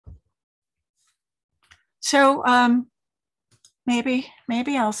So maybe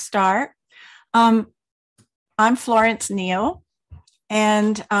I'll start. I'm Florence Neal,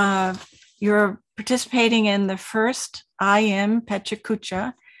 and you're participating in the first IM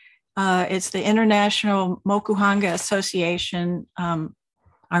Pechakucha. It's the International Mokuhanga Association,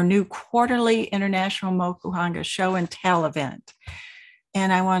 our new quarterly International Mokuhanga Show and Tell event.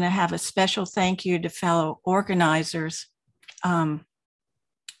 And I want to have a special thank you to fellow organizers,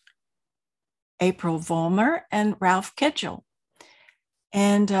 April Vollmer and Ralph Kiggell.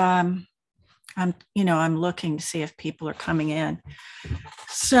 And I'm looking to see if people are coming in.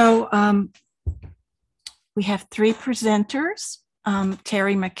 So we have three presenters.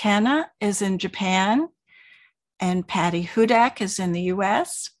 Terry McKenna is in Japan, and Patty Hudak is in the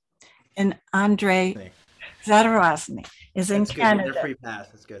US, and Andre Zadorozny is in Canada. They're free pass.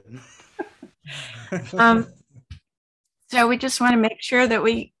 That's good. So we just want to make sure that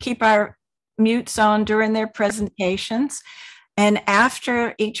we keep our mutes on during their presentations. And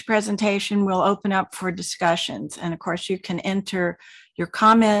after each presentation, we'll open up for discussions. And of course, you can enter your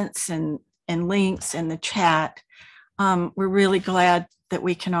comments and links in the chat. We're really glad that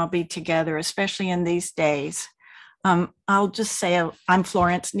we can all be together, especially in these days. I'll just say I'm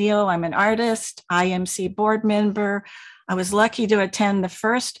Florence Neal. I'm an artist, IMC board member. I was lucky to attend the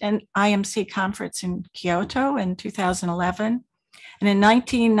first IMC conference in Kyoto in 2011. And in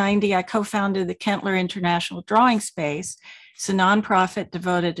 1990, I co-founded the Kentler International Drawing Space. It's a nonprofit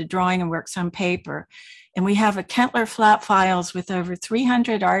devoted to drawing and works on paper. And we have a Kentler flat files with over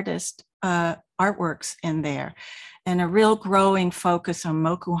 300 artworks in there, and a real growing focus on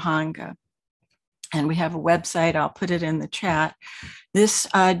Mokuhanga. And we have a website, I'll put it in the chat. This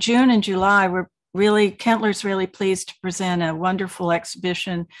June and July, Kentler's really pleased to present a wonderful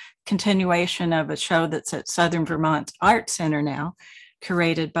exhibition continuation of a show that's at Southern Vermont Art Center now,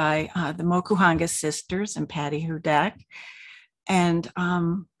 curated by the Mokuhanga sisters and Patty Hudak. And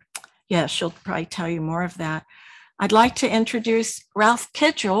she'll probably tell you more of that. I'd like to introduce Ralph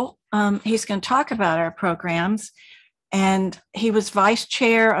Kiggell. He's going to talk about our programs. And he was vice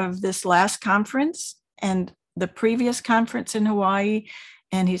chair of this last conference and the previous conference in Hawaii.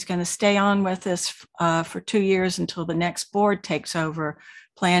 And he's going to stay on with us for 2 years until the next board takes over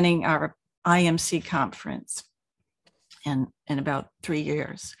planning our IMC conference in about 3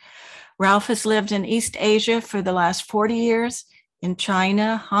 years. Ralph has lived in East Asia for the last 40 years in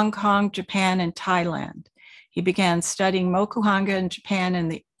China, Hong Kong, Japan, and Thailand. He began studying Mokuhanga in Japan in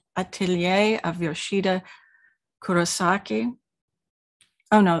the atelier of Yoshida Kurosaki,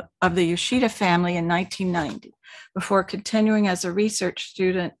 of the Yoshida family in 1990, before continuing as a research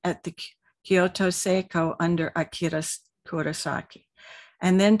student at the Kyoto Seiko under Akira Kurosaki,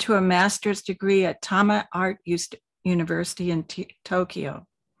 and then to a master's degree at Tama Art University in Tokyo.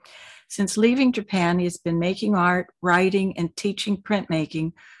 Since leaving Japan, he has been making art, writing, and teaching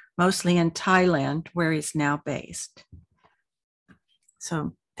printmaking, mostly in Thailand, where he's now based.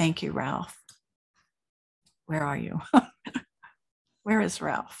 So thank you, Ralph. Where are you? Where is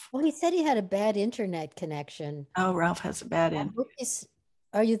Ralph? Well, he said he had a bad internet connection. Oh, Ralph has a bad internet.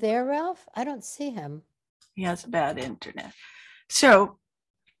 Are you there, Ralph? I don't see him. He has a bad internet. So,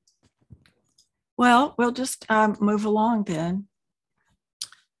 well, we'll just move along then.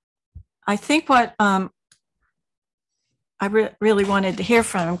 I think what I really wanted to hear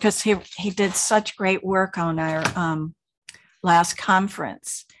from him, because he did such great work on our last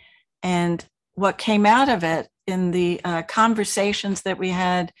conference. And what came out of it in the conversations that we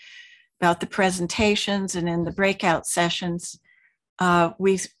had about the presentations and in the breakout sessions,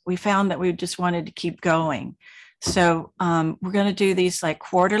 we found that we just wanted to keep going. So we're going to do these like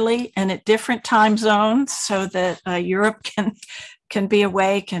quarterly and at different time zones so that Europe can be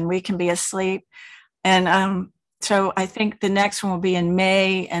awake and we can be asleep. And so I think the next one will be in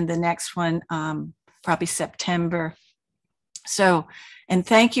May, and the next one probably September. So, and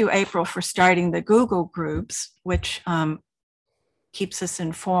thank you, April, for starting the Google groups, which keeps us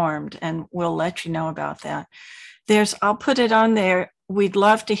informed, and we'll let you know about that. I'll put it on there. We'd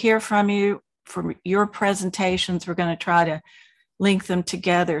love to hear from you for your presentations. We're going to try to link them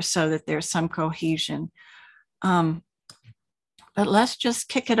together so that there's some cohesion. But let's just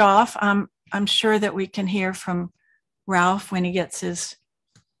kick it off. I'm sure that we can hear from Ralph when he gets his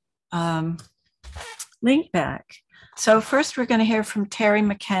link back. So first we're going to hear from Terry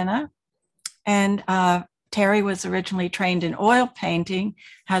McKenna. And Terry was originally trained in oil painting,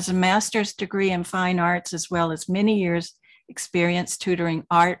 has a master's degree in fine arts, as well as many years experience tutoring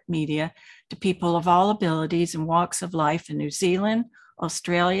art media to people of all abilities and walks of life in New Zealand,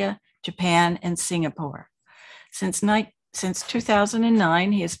 Australia, Japan, and Singapore. Since Since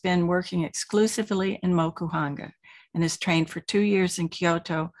 2009, he has been working exclusively in Mokuhanga and has trained for 2 years in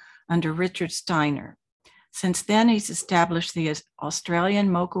Kyoto under Richard Steiner. Since then, he's established the Australian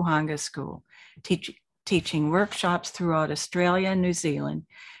Mokuhanga School, teaching workshops throughout Australia and New Zealand.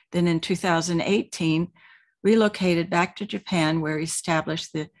 Then in 2018, relocated back to Japan, where he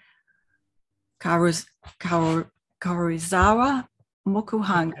established the Karuizawa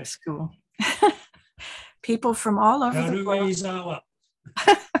Mokuhanga School. People from all over the world.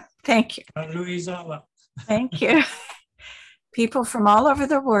 Thank you. Thank you. People from all over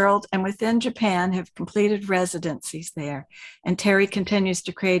the world and within Japan have completed residencies there, and Terry continues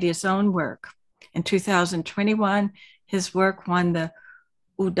to create his own work. In 2021, his work won the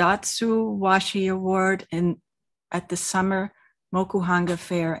Udatsu Washi Award at the Summer Mokuhanga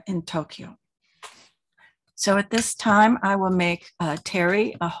Fair in Tokyo. So at this time, I will make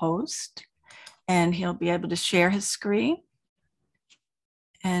Terry a host, and he'll be able to share his screen.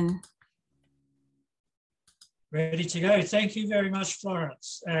 And ready to go. Thank you very much,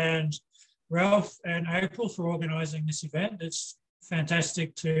 Florence and Ralph and April, for organizing this event. It's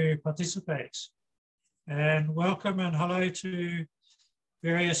fantastic to participate. And welcome and hello to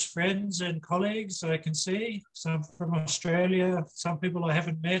various friends and colleagues I can see, some from Australia, some people I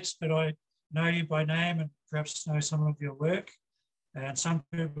haven't met, but I know you by name and perhaps know some of your work, and some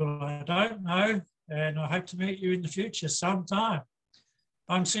people I don't know, and I hope to meet you in the future sometime.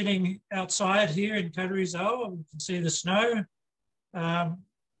 I'm sitting outside here in Karuizawa. You can see the snow. No,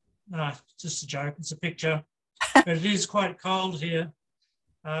 just a joke, it's a picture, but it is quite cold here.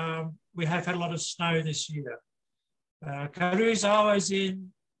 We have had a lot of snow this year. Karuizawa is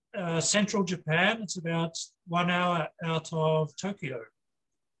in central Japan. It's about 1 hour out of Tokyo.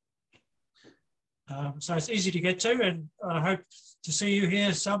 So it's easy to get to, and I hope to see you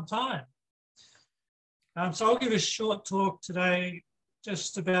here sometime. So I'll give a short talk today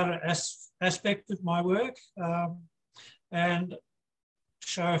just about an aspect of my work and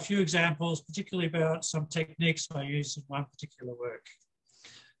show a few examples, particularly about some techniques I use in one particular work.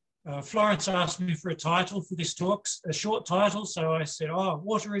 Florence asked me for a title for this talk, a short title, so I said, oh,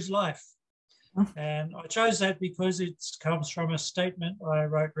 water is life. And I chose that because it comes from a statement I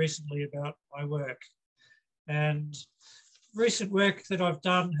wrote recently about my work. And recent work that I've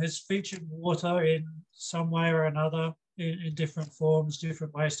done has featured water in some way or another, in different forms,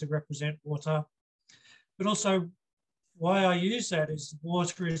 different ways to represent water. But also why I use that is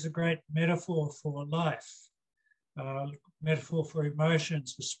water is a great metaphor for life, metaphor for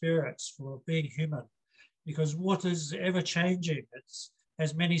emotions, for spirits, for being human, because water is ever changing. It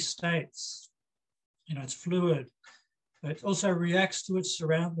has many states. You know, it's fluid, but it also reacts to its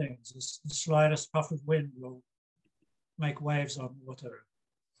surroundings. The slightest puff of wind will make waves on water.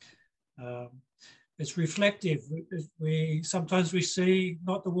 It's reflective. Sometimes we see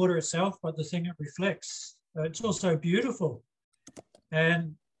not the water itself, but the thing it reflects. It's also beautiful.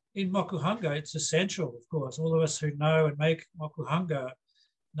 And in Mokuhanga, it's essential, of course. All of us who know and make Mokuhanga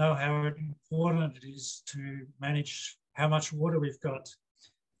know how important it is to manage how much water we've got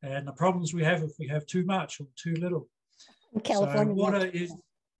and the problems we have if we have too much or too little. In California, so water is,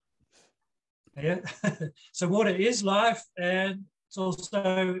 yeah. So water is life, and it's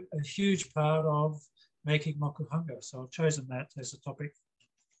also a huge part of making Mokuhanga. So I've chosen that as a topic.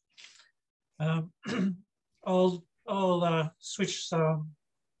 I'll switch some.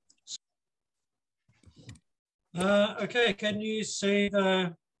 Okay, can you see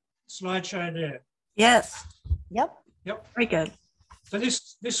the slideshow there? yes, Yep. Yep. very good. So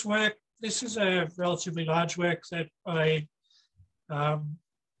this work, this is a relatively large work that I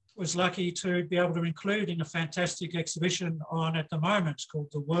was lucky to be able to include in a fantastic exhibition on at the moment. It's called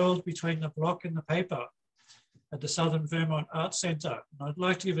The World Between the Block and the Paper at the Southern Vermont Arts Centre. And I'd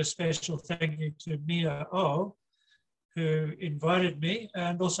like to give a special thank you to Mia O, who invited me,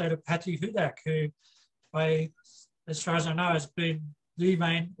 and also to Patty Hudak, who as far as I know, has been the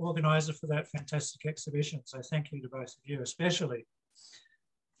main organiser for that fantastic exhibition. So thank you to both of you especially.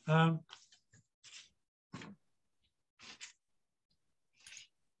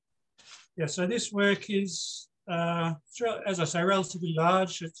 Yeah, so this work is, as I say, relatively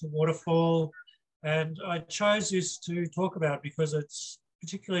large. It's a waterfall, and I chose this to talk about because it's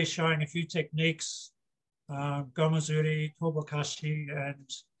particularly showing a few techniques, gomazuri, tobokashi, and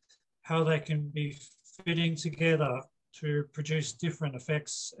how they can be fitting together to produce different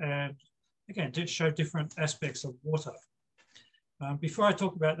effects and, again, to show different aspects of water. Before I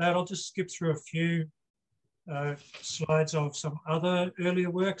talk about that, I'll just skip through a few slides of some other earlier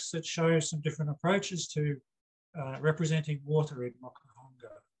works that show some different approaches to representing water in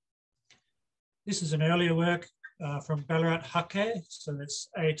Mokuhanga. This is an earlier work from Ballarat Hake, so that's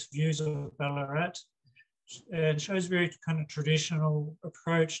 8 views of Ballarat, and shows a very kind of traditional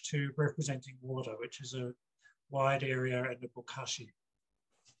approach to representing water, which is a wide area and the bokashi.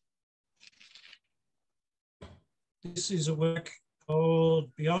 This is a work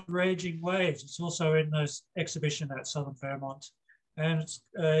called Beyond Raging Waves. It's also in this exhibition at Southern Vermont, and it's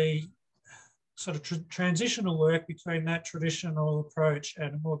a sort of transitional work between that traditional approach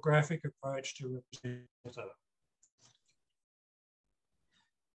and a more graphic approach to represent water.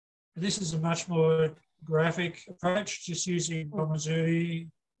 This is a much more graphic approach, just using gomazuri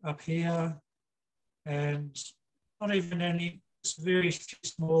up here, and not even any very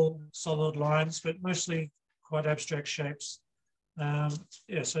small solid lines, but mostly quite abstract shapes. Yeah,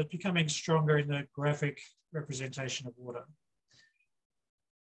 so it's becoming stronger in the graphic representation of water.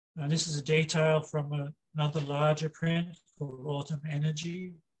 And this is a detail from another larger print called Autumn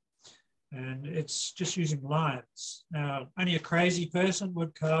Energy, and it's just using lines. Now, only a crazy person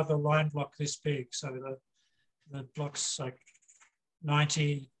would carve a line block this big, so the block's like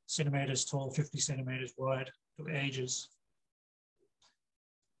 90 centimeters tall, 50 centimeters wide, took ages.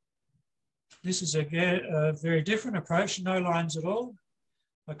 This is again a very different approach, no lines at all.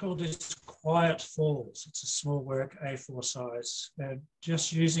 I call this Quiet Falls. It's a small work, A4 size, and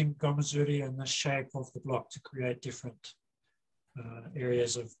just using gomazuri and the shape of the block to create different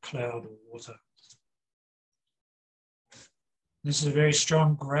areas of cloud or water. This is a very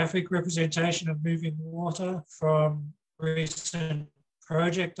strong graphic representation of moving water from a recent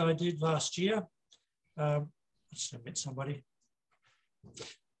project I did last year. Let's admit somebody.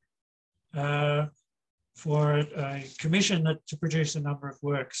 For a commission to produce a number of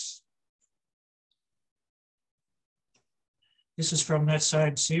works. This is from that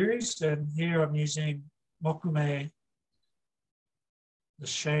same series, and here I'm using mokume, the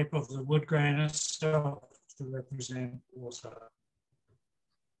shape of the wood grain itself, to represent water.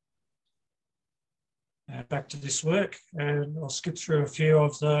 And back to this work, and I'll skip through a few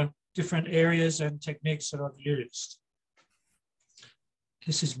of the different areas and techniques that I've used.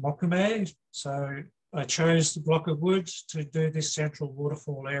 This is mokume, so I chose the block of wood to do this central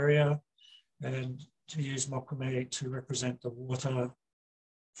waterfall area and to use mokume to represent the water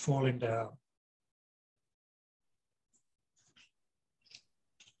falling down.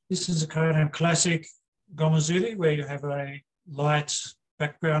 This is a kind of classic gomazuri where you have a light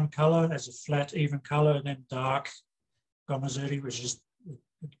background color as a flat, even color, and then dark gomazuri, which is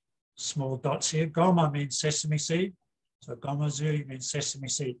small dots here. Goma means sesame seed. So gomazuri means sesame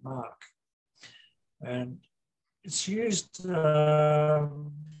seed mark. And it's used, I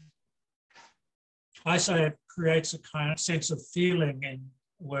say it creates a kind of sense of feeling in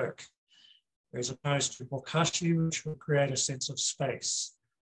work, as opposed to bokashi, which will create a sense of space.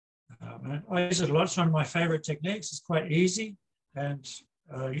 I use it a lot. It's one of my favorite techniques. It's quite easy. And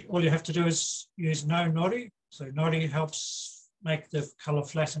all you have to do is use no nori. So nori helps make the color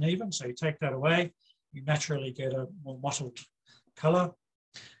flat and even. So you take that away, you naturally get a more mottled color.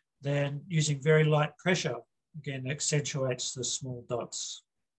 Then using very light pressure, again, accentuates the small dots.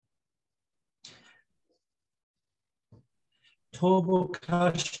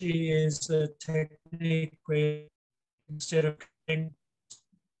 Tobokashi is a technique where instead of cutting,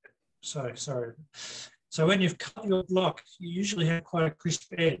 so when you've cut your block, you usually have quite a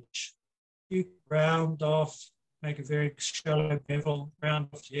crisp edge. You round off, make a very shallow bevel, round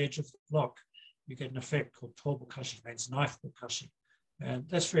off the edge of the block. You get an effect called tobokashi, means knife bokashi. And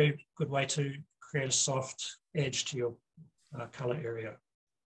that's a very good way to create a soft edge to your color area.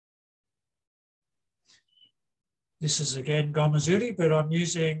 This is again gomazuri, but I'm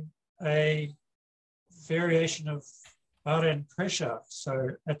using a variation of baren pressure. So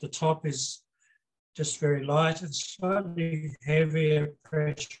at the top is just very light and slightly heavier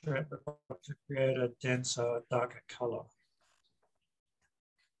pressure at the bottom to create a denser, darker color.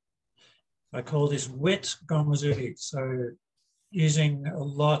 I call this wet gomazuri. So using a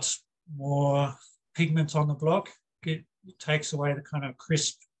lot more pigment on the block, it takes away the kind of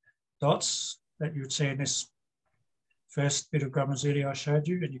crisp dots that you would see in this first bit of gomazuri I showed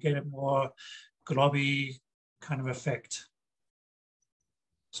you, and you get a more globby kind of effect.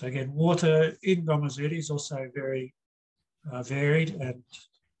 So again, water in gomazuri is also very varied and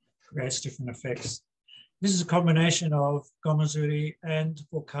creates different effects. This is a combination of gomazuri and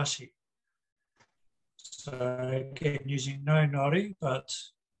bokashi. So again, using no nori, but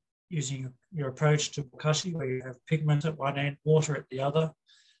using your approach to bokashi, where you have pigment at one end, water at the other.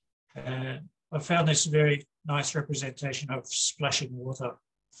 And I found this very nice representation of splashing water.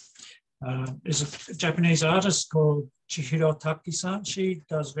 There's a Japanese artist called Chihiro Taki-san. She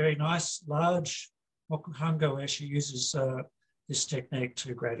does very nice, large Mokuhanga, where she uses this technique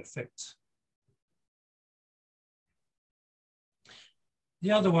to great effect.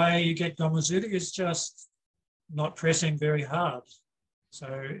 The other way you get gomazuri is just not pressing very hard.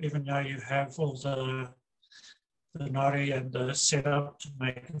 So even though you have all the nori and the setup to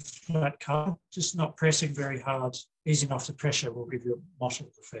make a flat cut, just not pressing very hard, easing off the pressure will give you a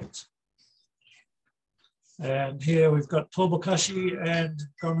mottled effect. And here we've got tobokashi and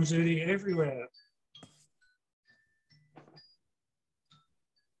gomazuri everywhere.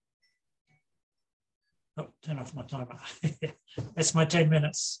 Oh, turn off my timer. That's my 10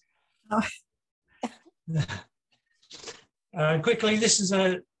 minutes. Oh. Quickly, this is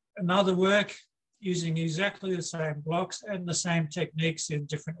another work using exactly the same blocks and the same techniques in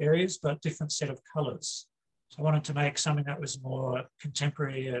different areas, but different set of colours. So I wanted to make something that was more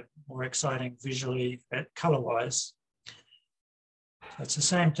contemporary and more exciting visually, colour-wise. So it's the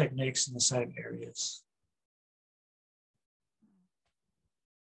same techniques in the same areas.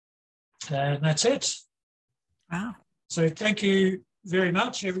 And that's it. Wow. So thank you very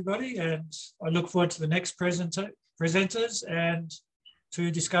much, everybody, and I look forward to the next presenters and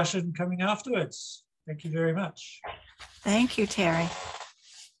to discussion coming afterwards. Thank you very much. Thank you, Terry.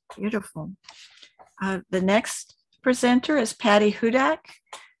 Beautiful. The next presenter is Patty Hudak.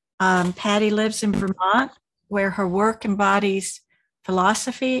 Patty lives in Vermont, where her work embodies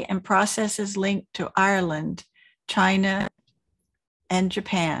philosophy and processes linked to Ireland, China, and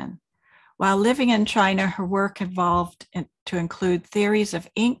Japan. While living in China, her work evolved to include theories of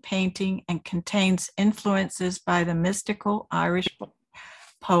ink painting and contains influences by the mystical Irish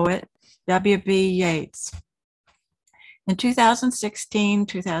poet W.B. Yeats. In 2016,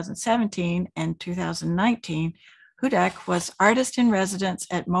 2017, and 2019, Hudak was artist in residence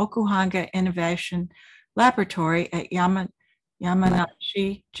at Mokuhanga Innovation Laboratory at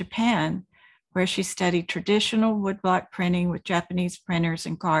Yamanashi, Japan, where she studied traditional woodblock printing with Japanese printers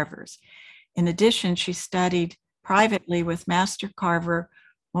and carvers. In addition, she studied privately with master carver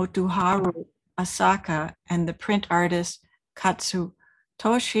Motoharu Asaka and the print artist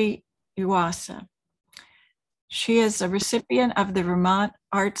Katsutoshi Iwasa. She is a recipient of the Vermont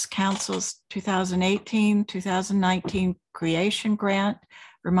Arts Council's 2018-2019 Creation Grant,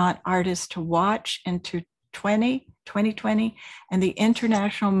 Vermont Artist to Watch in 2020, and the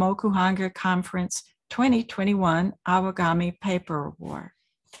International Mokuhanga Conference 2021 Awagami Paper Award.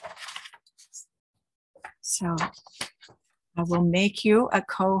 So I will make you a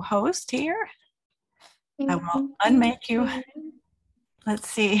co-host here. I will unmake you. Let's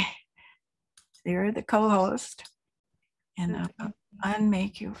see. You're the co-host. And I'll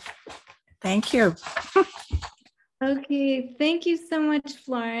unmake you. Thank you. Okay, thank you so much,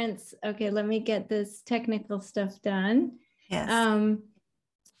 Florence. Okay, let me get this technical stuff done. Yes.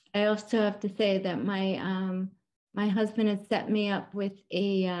 I also have to say that my husband has set me up with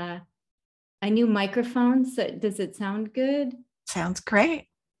a new microphone. So does it sound good? Sounds great.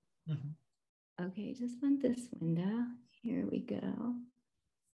 Mm-hmm. Okay, just want this window. Here we go.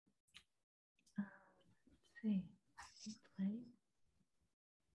 Let's see.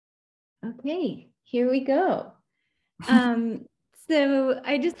 Okay, here we go. So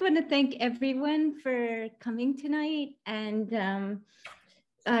I just want to thank everyone for coming tonight and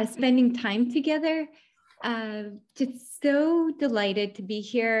spending time together. Just so delighted to be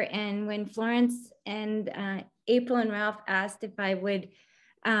here. And when Florence and April and Ralph asked if I would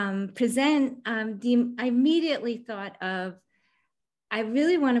present, I immediately thought of, I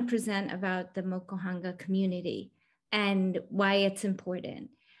really want to present about the Mokuhanga community and why it's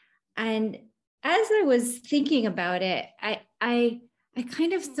important. And as I was thinking about it, I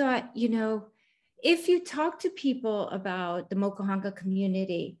kind of thought, you know, if you talk to people about the Mokuhanga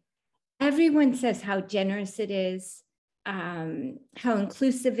community, everyone says how generous it is, how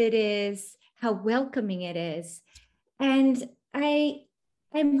inclusive it is, how welcoming it is. And I'm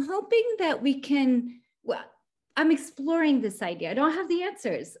hoping that we can, well, I'm exploring this idea. I don't have the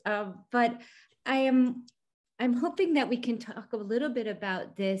answers, but I'm hoping that we can talk a little bit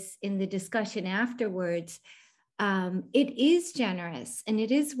about this in the discussion afterwards. It is generous and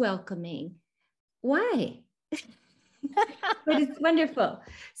it is welcoming. Why? But it's wonderful.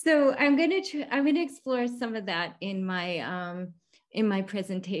 So I'm going to explore some of that in my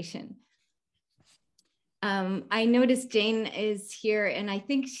presentation. I noticed Jane is here, and I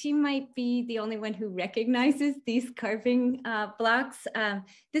think she might be the only one who recognizes these carving blocks.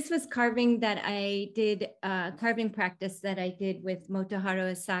 This was carving that I did, carving practice that I did with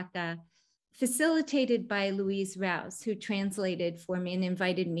Motoharu Asaka, facilitated by Louise Rouse, who translated for me and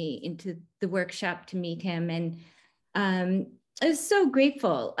invited me into the workshop to meet him. And I was so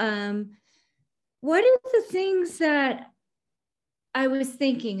grateful. one of the things that I was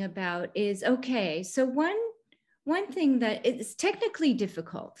thinking about is, okay, so one thing that is technically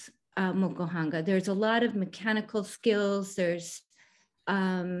difficult, Mokuhanga, there's a lot of mechanical skills. There's,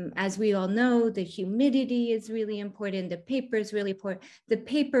 as we all know, the humidity is really important. The paper is really important. The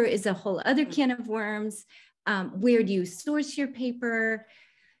paper is a whole other can of worms. Where do you source your paper?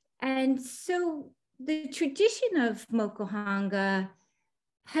 And so the tradition of Mokuhanga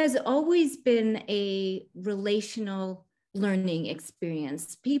has always been a relational learning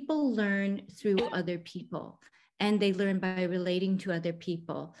experience. People learn through other people, and they learn by relating to other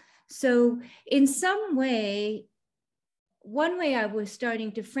people. So in some way, one way I was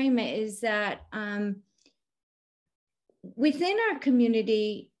starting to frame it is that within our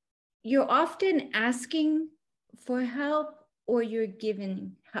community, you're often asking for help or you're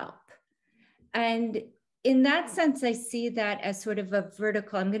given help. And in that sense, I see that as sort of a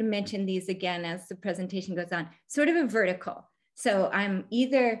vertical. I'm going to mention these again as the presentation goes on, sort of a vertical. So I'm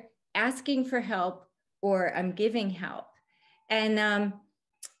either asking for help or I'm giving help. And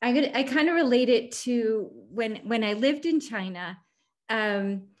I kind of relate it to when I lived in China,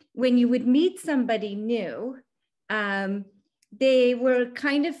 when you would meet somebody new, they were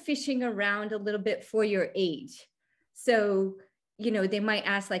kind of fishing around a little bit for your age. So, you know, they might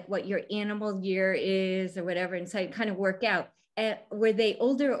ask like what your animal year is or whatever. And so I kind of work out, were they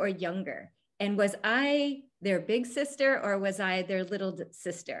older or younger? And was I their big sister or was I their little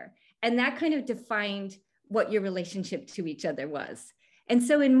sister? And that kind of defined what your relationship to each other was. And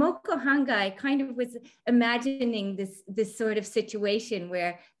so in Mokuhanga, I kind of was imagining this sort of situation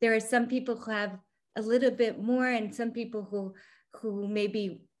where there are some people who have a little bit more and some people who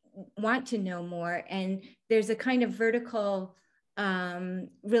maybe want to know more. And there's a kind of vertical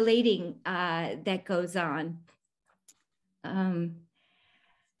relating that goes on.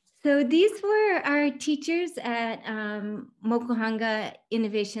 So these were our teachers at Mokuhanga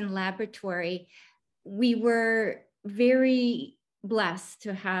Innovation Laboratory. We were very blessed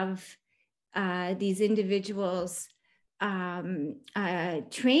to have these individuals training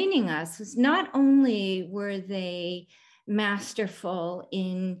us. Not only were they masterful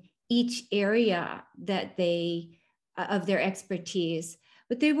in each area that they of their expertise,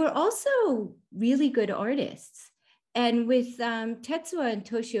 but they were also really good artists. And with Tetsuo and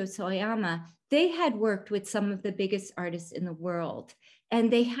Toshio Soyama, they had worked with some of the biggest artists in the world.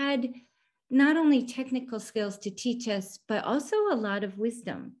 And they had not only technical skills to teach us, but also a lot of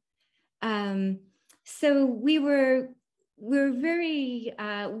wisdom. So we're very,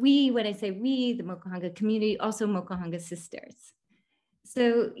 when I say we, the Mokuhanga community, also Mokuhanga sisters.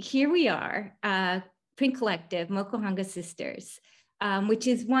 So here we are, Print Collective, Mokuhanga Sisters, which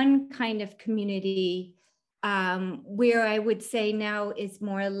is one kind of community where I would say now is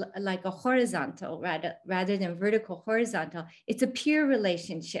more like a horizontal rather than vertical horizontal. It's a peer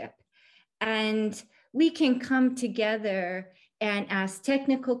relationship. And we can come together and ask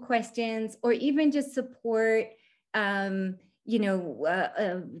technical questions or even just support. The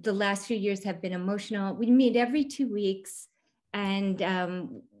last few years have been emotional. We meet every 2 weeks and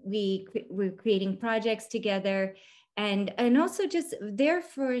we're creating projects together and also just there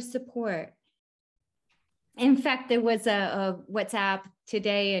for support. In fact, there was a WhatsApp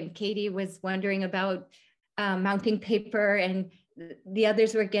today and Katie was wondering about mounting paper and the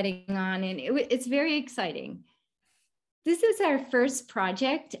others were getting on and it's very exciting. This is our first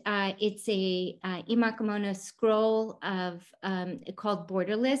project. It's a imakimono scroll of called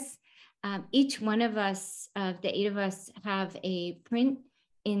Borderless. Each one of us, the 8 of us, have a print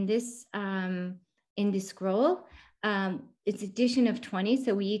in this scroll. It's edition of 20,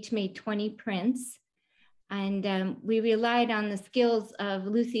 so we each made 20 prints. And we relied on the skills of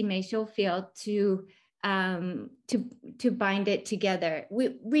Lucy May Schofield to bind it together.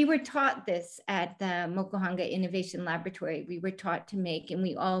 We were taught this at the Mokuhanga Innovation Laboratory. We were taught to make, and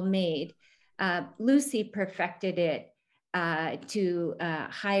we all made. Lucy perfected it to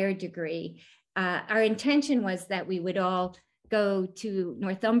a higher degree. Our intention was that we would all go to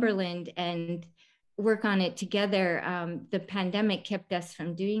Northumberland and work on it together. The pandemic kept us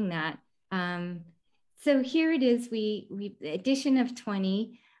from doing that. So here it is, we edition of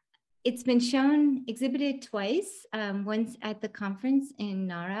 20. It's been shown, exhibited twice, once at the conference in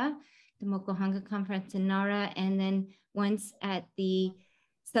Nara, the Mokuhanga conference in Nara, and then once at the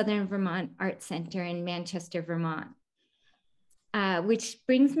Southern Vermont Art Center in Manchester, Vermont. Which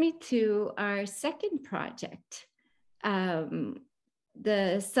brings me to our second project.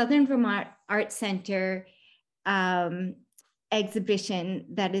 The Southern Vermont Art Center exhibition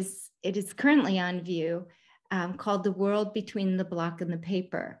it is currently on view, called The World Between the Block and the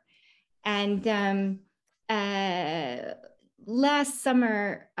Paper. And last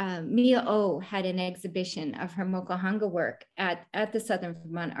summer, Mia O had an exhibition of her Mokuhanga work at the Southern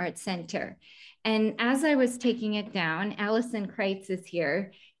Vermont Arts Center. And as I was taking it down, Allison Kreitz is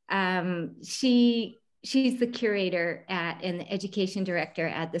here. She's the curator and the education director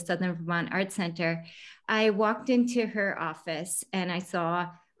at the Southern Vermont Arts Center. I walked into her office and I saw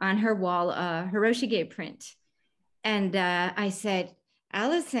on her wall a Hiroshige print. And I said,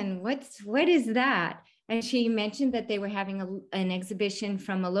 Allison, what is that? And she mentioned that they were having an exhibition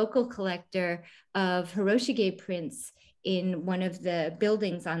from a local collector of Hiroshige prints in one of the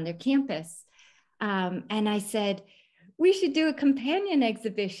buildings on their campus. And I said, we should do a companion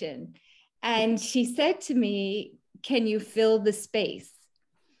exhibition. And she said to me, can you fill the space?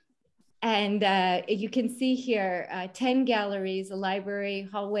 And you can see here, 10 galleries, a library,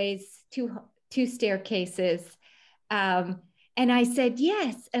 hallways, two staircases. And I said,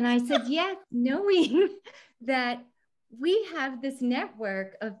 yes. And I said, yes, knowing that we have this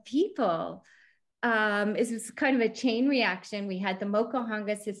network of people. It was kind of a chain reaction. We had the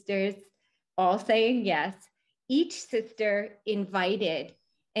Mokuhanga sisters all saying yes. Each sister invited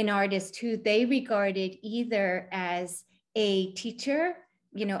an artist who they regarded either as a teacher,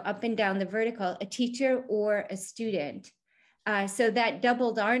 you know, up and down the vertical, a teacher or a student. So that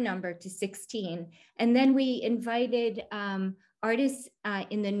doubled our number to 16. And then we invited artists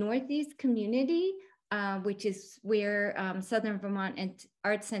in the Northeast community, which is where Southern Vermont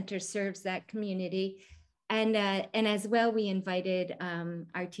Arts Center serves that community. And as well, we invited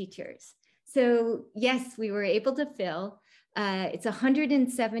our teachers. So yes, we were able to fill. It's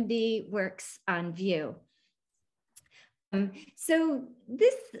 170 works on view. So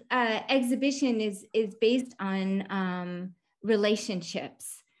this exhibition is based on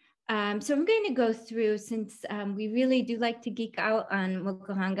relationships. So I'm going to go through, since we really do like to geek out on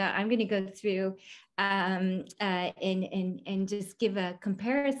Mokuhanga, I'm going to go through and just give a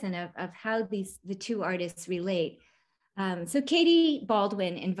comparison of how the two artists relate. So Katie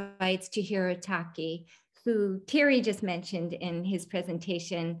Baldwin invites Chihiro Taki, who Terry just mentioned in his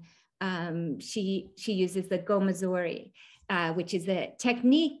presentation. She uses the gomazori, which is a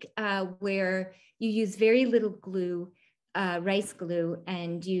technique where you use very little glue, rice glue,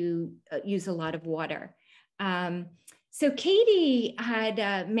 and you use a lot of water. So Katie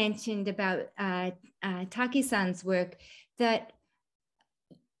had mentioned about Taki-san's work, that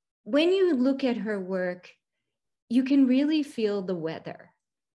when you look at her work, you can really feel the weather.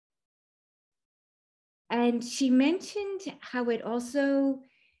 And she mentioned how it also,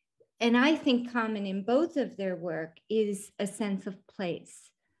 and I think common in both of their work, is a sense of place,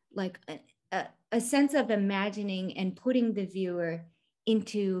 like a sense of imagining and putting the viewer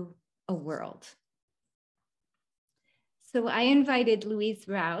into a world. So I invited Louise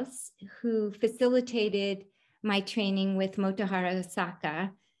Rouse, who facilitated my training with Motahara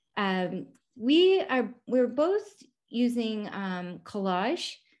Osaka. We're both using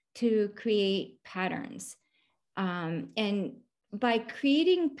collage to create patterns. And by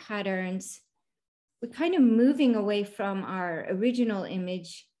creating patterns, we're kind of moving away from our original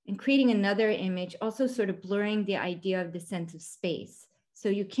image and creating another image, also sort of blurring the idea of the sense of space. So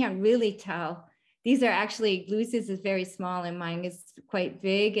you can't really tell. These are actually, Louise's is very small and mine is quite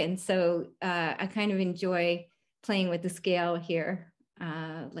big. And so I kind of enjoy playing with the scale here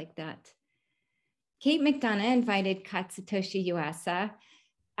like that. Kate McDonough invited Katsutoshi Yuasa,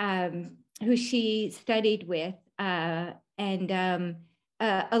 who she studied with. Along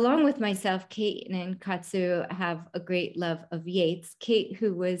with myself, Kate and Katsu have a great love of Yeats. Kate,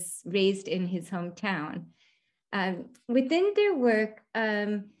 who was raised in his hometown. Within their work,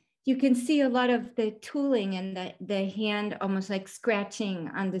 you can see a lot of the tooling and the hand almost like scratching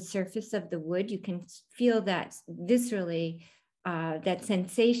on the surface of the wood. You can feel that viscerally, that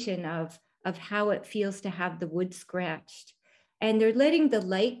sensation of how it feels to have the wood scratched. And they're letting the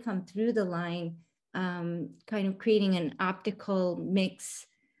light come through the line, kind of creating an optical mix,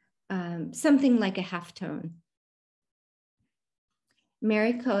 something like a halftone.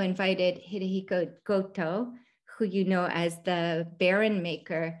 Mariko invited Hidehiko Goto, who you know as the Baron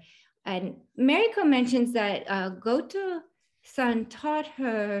maker. And Mariko mentions that Goto-san taught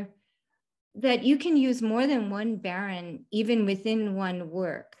her that you can use more than one Baron, even within one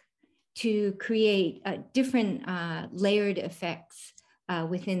work, to create different layered effects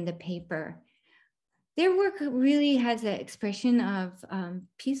within the paper. Their work really has an expression of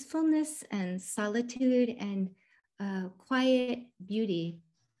peacefulness and solitude and quiet beauty.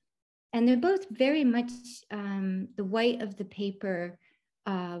 And they're both very much the white of the paper.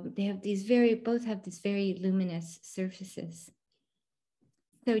 They have these both have these very luminous surfaces.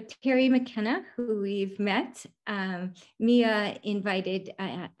 So Terry McKenna, who we've met, Mia invited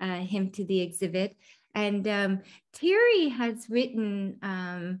him to the exhibit. And Terry has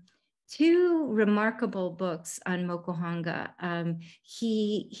written 2 remarkable books on Mokuhanga.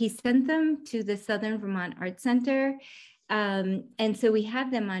 He sent them to the Southern Vermont Art Center. And so we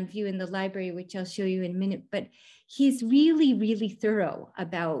have them on view in the library, which I'll show you in a minute, but he's really, really thorough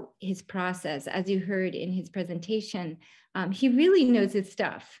about his process. As you heard in his presentation, he really knows his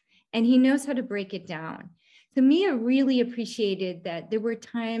stuff and he knows how to break it down. So Mia really appreciated that there were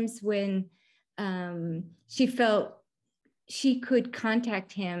times when she felt she could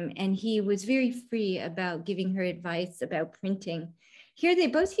contact him and he was very free about giving her advice about printing. Here they're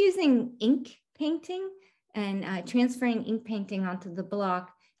both using ink painting and transferring ink painting onto the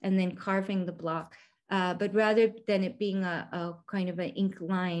block and then carving the block. But rather than it being a kind of an ink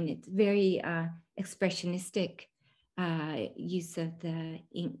line, it's very expressionistic use of the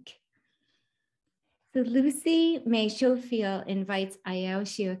ink. So Lucy May Schofield invites Ayao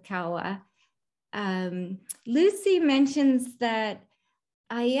Shiokawa. Lucy mentions that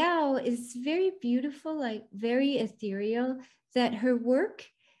Ayao is very beautiful, like very ethereal, that her work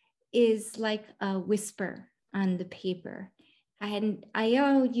is like a whisper on the paper. And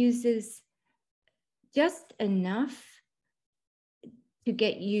Ayao uses just enough to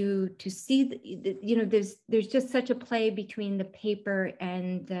get you to see, there's just such a play between the paper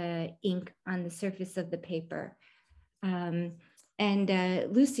and the ink on the surface of the paper. And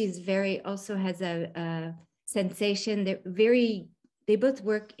Lucy's also has a sensation that they both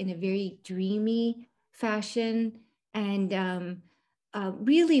work in a very dreamy fashion and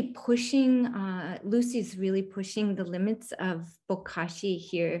really pushing, Lucy's really pushing the limits of bokashi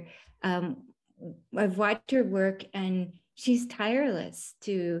here. I've watched her work and she's tireless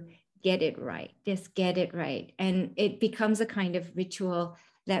to get it right, just get it right. And it becomes a kind of ritual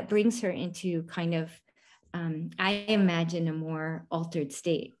that brings her into kind of, I imagine, a more altered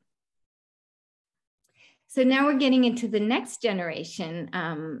state. So now we're getting into the next generation.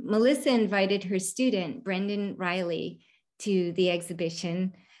 Melissa invited her student, Brendan Riley, to the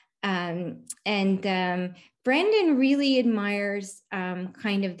exhibition. Brendan really admires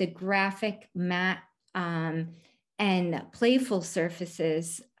kind of the graphic, matte, and playful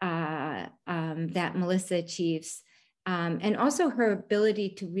surfaces that Melissa achieves, and also her ability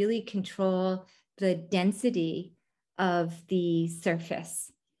to really control the density of the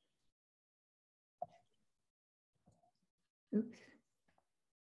surface. Oops.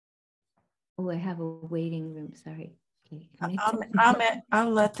 Oh, I have a waiting room, sorry. I'll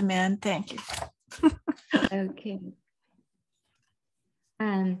let them in, thank you. Okay.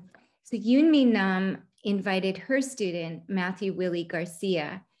 So Yunmi Nam invited her student, Matthew Willie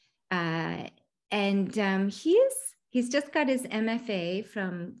Garcia, and he's just got his MFA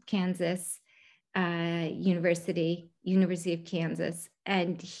from Kansas University of Kansas,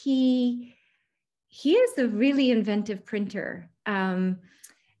 and he is a really inventive printer. As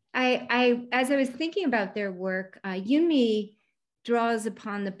I was thinking about their work, Yunmi draws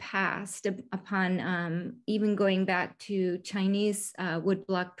upon the past, upon even going back to Chinese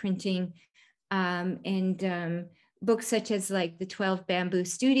woodblock printing, and books such as like the 12 Bamboo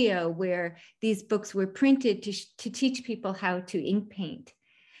Studio, where these books were printed to teach people how to ink paint.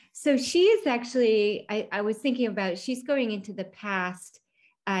 So she is actually, I was thinking about, she's going into the past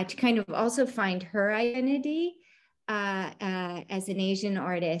to kind of also find her identity as an Asian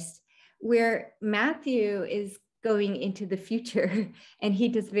artist, where Matthew is going into the future and he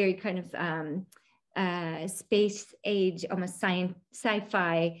does very kind of space age, almost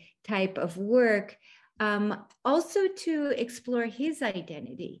sci-fi type of work, also to explore his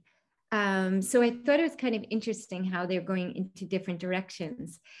identity. So I thought it was kind of interesting how they're going into different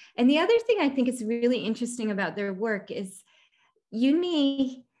directions. And the other thing I think is really interesting about their work is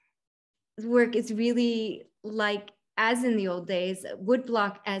Yunmi's work is really like, as in the old days,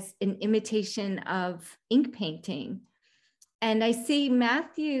 woodblock as an imitation of ink painting. And I see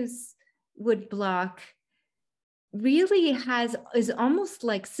Matthew's woodblock really is almost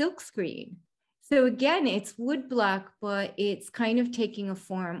like silkscreen. So again, it's woodblock, but it's kind of taking a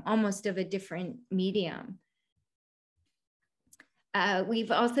form almost of a different medium.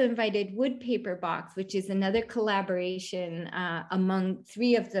 We've also invited Wood Paper Box, which is another collaboration among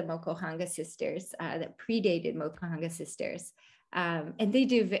 3 of the Mokuhanga sisters that predated Mokuhanga sisters. And they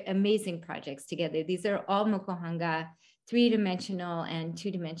do amazing projects together. These are all Mokuhanga 3-dimensional and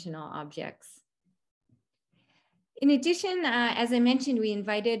 2-dimensional objects. In addition, as I mentioned, we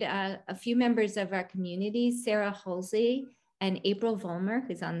invited a few members of our community, Sarah Halsey and April Vollmer,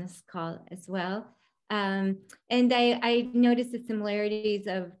 who's on this call as well. And I noticed the similarities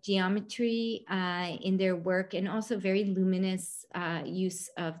of geometry in their work, and also very luminous use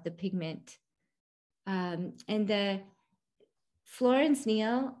of the pigment. And the Florence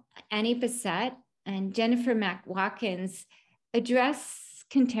Neal, Annie Bassett, and Jennifer Watkins address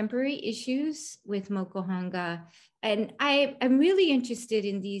contemporary issues with Mokuhanga. And I'm really interested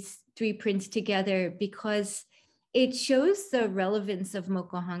in these three prints together because it shows the relevance of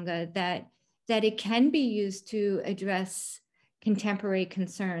Mokuhanga, that it can be used to address contemporary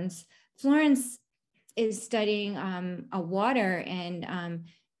concerns. Florence is studying water and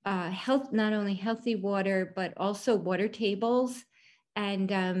health, not only healthy water, but also water tables.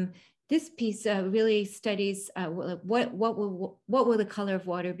 And this piece really studies what will the color of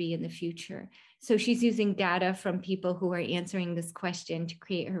water be in the future. So she's using data from people who are answering this question to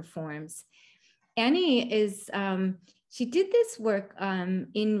create her forms. Annie is, she did this work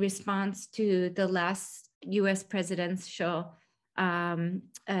in response to the last US presidential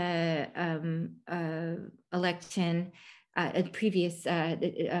election, previous,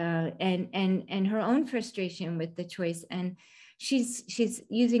 and her own frustration with the choice. And she's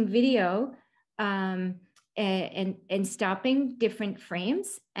using video and stopping different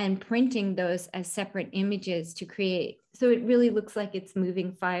frames and printing those as separate images to create. So it really looks like it's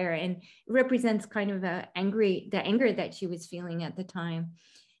moving fire, and it represents kind of the anger that she was feeling at the time.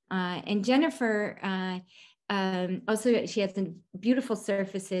 And Jennifer, also she has some beautiful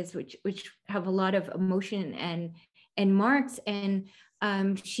surfaces which have a lot of emotion and marks. And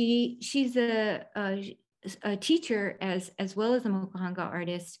she's a teacher as well as a Mokuhanga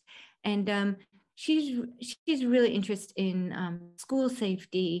artist, and she's really interested in school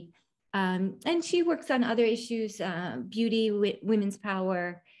safety, and she works on other issues, beauty, women's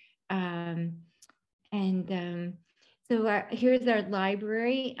power, so here's our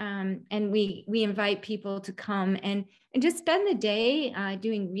library, and we invite people to come and just spend the day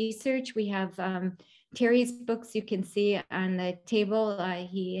doing research. We have Terry's books you can see on the table.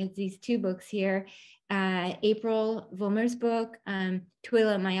 He has these two books here. April Vollmer's book,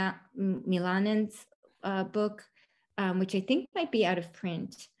 Tuila Milanen's book, which I think might be out of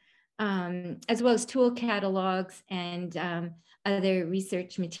print, as well as tool catalogs and other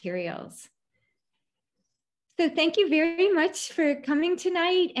research materials. So thank you very much for coming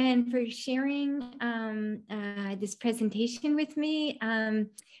tonight and for sharing this presentation with me.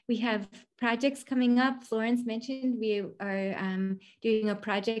 We have projects coming up. Florence mentioned we are doing a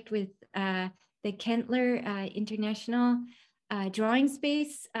project with the Kentler International Drawing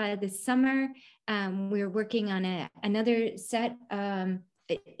Space this summer. We're working on another set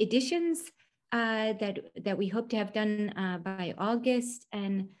editions that we hope to have done by August,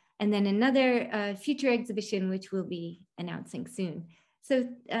 and then another future exhibition, which we'll be announcing soon. So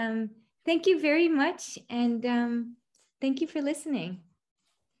thank you very much, and thank you for listening.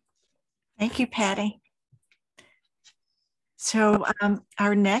 Thank you, Patty. So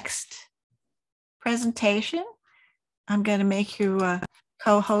our next presentation, I'm going to make you a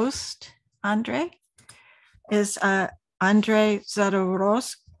co-host, Andre, is Andre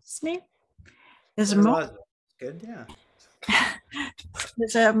Zadorozny. Good, yeah.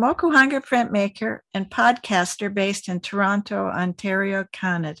 Is a Mokuhanga printmaker and podcaster based in Toronto, Ontario,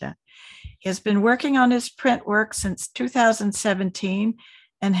 Canada. He has been working on his print work since 2017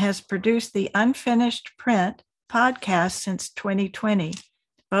 and has produced the Unfinished Print podcast since 2020.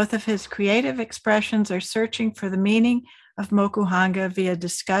 Both of his creative expressions are searching for the meaning of Mokuhanga via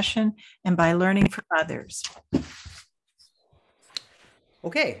discussion and by learning from others.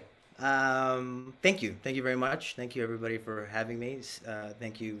 Okay. Thank you. Thank you very much. Thank you, everybody, for having me.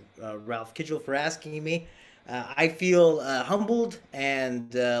 Thank you, Ralph Kiggell, for asking me. I feel humbled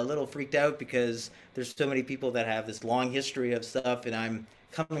and a little freaked out because there's so many people that have this long history of stuff, and I'm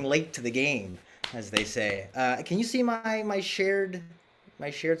coming late to the game, as they say. Can you see my shared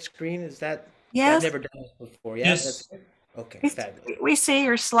screen? Is that? Yes. I've never done this before. Yeah, Yes. That's good. Okay, fabulous. We see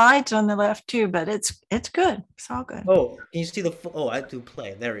your slides on the left too, but it's good. It's all good. Oh, can you see the? Oh, I do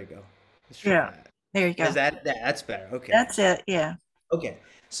play. There we go. Let's try Yeah. that. There you go. Is that's better? Okay. That's it. Yeah. Okay.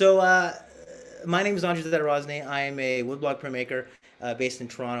 So my name is Andre Zadorozny. I am a woodblock printmaker based in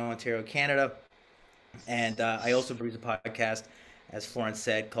Toronto, Ontario, Canada, and I also produce a podcast, as Florence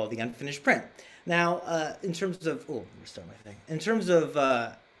said, called The Unfinished Print. Now, in terms of restart my thing. In terms of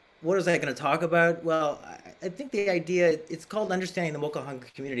what was I going to talk about? Well, I think the idea, it's called Understanding the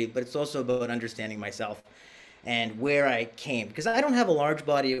Mokuhanga Community, but it's also about understanding myself and where I came, because I don't have a large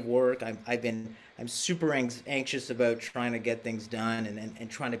body of work. I'm super anxious about trying to get things done and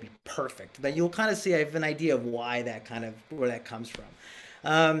trying to be perfect. But you'll kind of see I have an idea of where that comes from.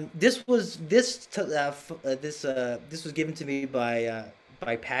 This was given to me by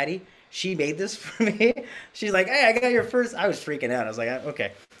Patty. She made this for me. She's like, "Hey, I got your first." I was freaking out. I was like,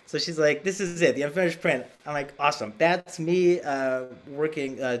 "Okay." So she's like, "This is it, the unfinished print." I'm like, "Awesome." That's me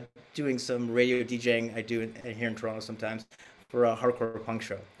working, doing some radio DJing. I do it here in Toronto sometimes for a hardcore punk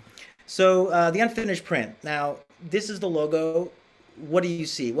show. So the unfinished print. Now, this is the logo. What do you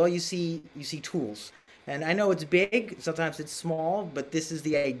see? Well, you see tools. And I know it's big, sometimes it's small, but this is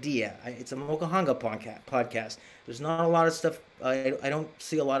the idea. It's a Mokuhanga podcast. There's not a lot of stuff, I don't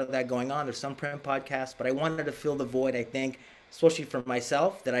see a lot of that going on. There's some print podcasts, but I wanted to fill the void, I think, especially for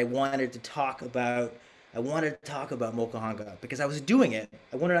myself, that I wanted to talk about Mokuhanga because I was doing it.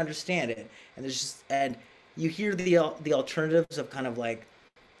 I wanted to understand it. And you hear the alternatives of kind of like,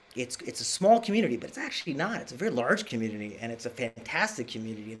 it's a small community, but it's actually not. It's a very large community, and it's a fantastic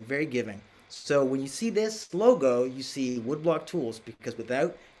community and very giving. So when you see this logo, you see woodblock tools, because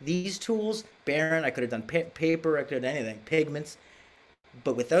without these tools, barren, I could have done paper, I could have done anything, pigments.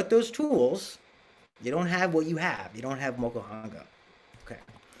 But without those tools, you don't have what you have. You don't have Mokuhanga. Okay.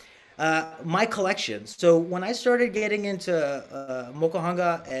 My collection. So when I started getting into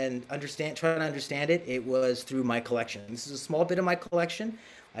Mokuhanga and trying to understand it, it was through my collection. This is a small bit of my collection.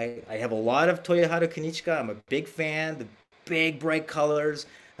 I have a lot of Toyohara Kunichika. I'm a big fan. The big bright colors.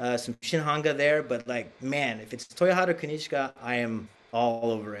 Some Shinhanga there, but like, man, if it's Toyohara Kunichika, I am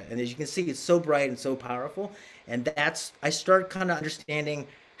all over it. And as you can see, it's so bright and so powerful. And I start kind of understanding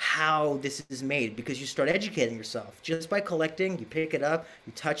how this is made, because you start educating yourself just by collecting. You pick it up,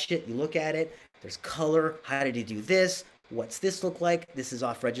 you touch it, you look at it. There's color. How did he do this? What's this look like? This is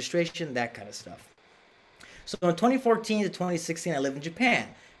off registration, that kind of stuff. So in 2014 to 2016, I lived in Japan.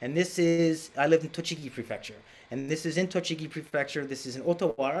 And I lived in Tochigi Prefecture. And this is in Tochigi Prefecture. This is in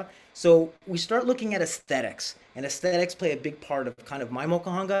Otawara. So we start looking at aesthetics. And aesthetics play a big part of kind of my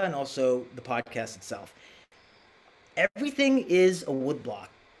Mokuhanga and also the podcast itself. Everything is a woodblock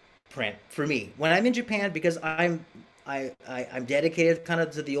print for me. When I'm in Japan, because I'm dedicated kind of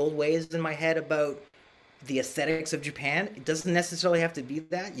to the old ways in my head about the aesthetics of Japan. It doesn't necessarily have to be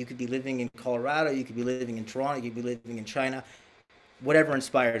that. You could be living in Colorado. You could be living in Toronto. You could be living in China. Whatever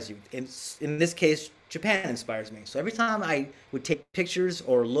inspires you. In this case, Japan inspires me. So every time I would take pictures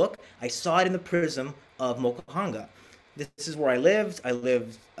or look, I saw it in the prism of Mokuhanga. This is where I lived. I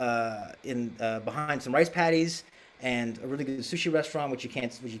lived behind some rice paddies and a really good sushi restaurant, which you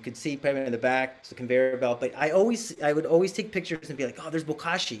could see probably in the back. It's a conveyor belt. But I would always take pictures and be like, oh, there's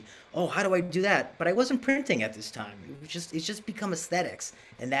bokashi. Oh, how do I do that? But I wasn't printing at this time. It's just become aesthetics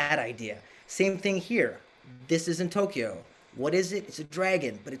and that idea. Same thing here. This is in Tokyo. What is it? It's a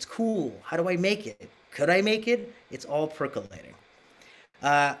dragon, but it's cool. How do I make it? Could I make it? It's all percolating.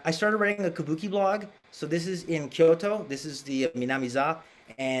 I started writing a kabuki blog. So this is in Kyoto. This is the Minamiza.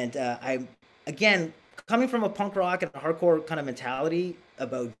 And I'm, again, coming from a punk rock and a hardcore kind of mentality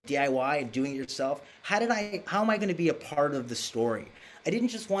about DIY and doing it yourself, how am I going to be a part of the story? I didn't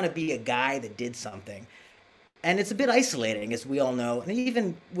just want to be a guy that did something. And it's a bit isolating, as we all know. And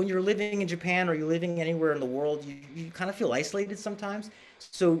even when you're living in Japan or you're living anywhere in the world, you kind of feel isolated sometimes.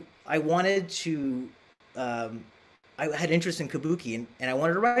 So I wanted to, I had interest in kabuki and I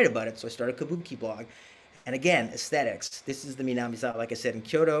wanted to write about it. So I started a kabuki blog. And again, aesthetics. This is the Minamiza, like I said, in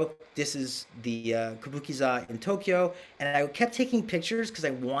Kyoto. This is the Kabukiza in Tokyo. And I kept taking pictures because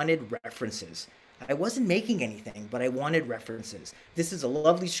I wanted references. I wasn't making anything, but I wanted references. This is a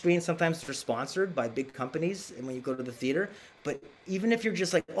lovely screen. Sometimes they're sponsored by big companies and when you go to the theater. But even if you're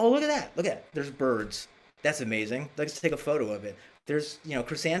just like, oh, look at that. Look at that. There's birds. That's amazing. Let's take a photo of it. There's,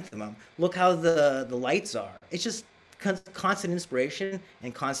 chrysanthemum. Look how the lights are. It's just constant inspiration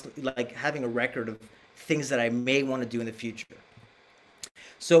and constant, like having a record of things that I may want to do in the future.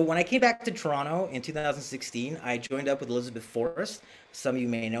 So when I came back to Toronto in 2016, I joined up with Elizabeth Forrest. Some of you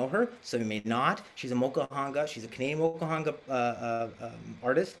may know her, some of you may not. She's a Mokuhanga. She's a Canadian Mokuhanga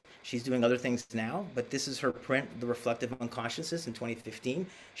artist. She's doing other things now, but this is her print, The Reflective Unconsciousness, in 2015.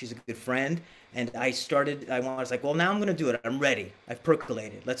 She's a good friend. And I was like, well, now I'm going to do it. I'm ready. I've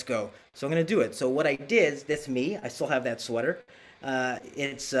percolated. Let's go. So I'm going to do it. So what I did, that's me. I still have that sweater.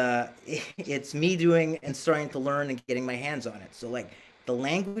 It's me doing and starting to learn and getting my hands on it. So like the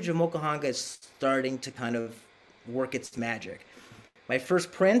language of Mokuhanga is starting to kind of work its magic. My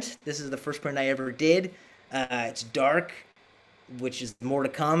first print, this is the first print I ever did. It's dark, which is more to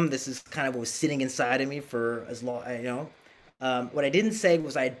come. This is kind of what was sitting inside of me for as long, what I didn't say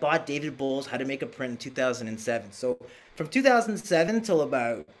was I had bought David Bull's How to Make a Print in 2007. So from 2007 till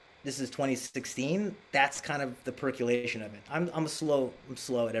about this is 2016. That's kind of the percolation of it. I'm slow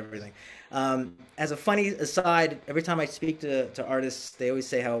at everything. As a funny aside, every time I speak to artists, they always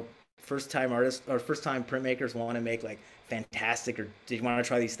say how first time artists or first time printmakers want to make like fantastic, or do you want to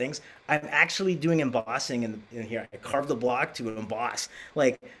try these things? I'm actually doing embossing in here. I carved the block to emboss.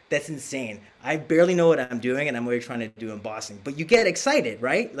 Like, that's insane. I barely know what I'm doing, and I'm already trying to do embossing. But you get excited,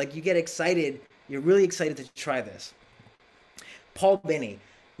 right? Like, you get excited. You're really excited to try this. Paul Binney.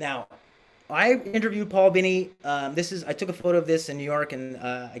 Now, I interviewed Paul Binney. I took a photo of this in New York, and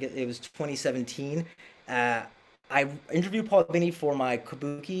I guess it was 2017. I interviewed Paul Binney for my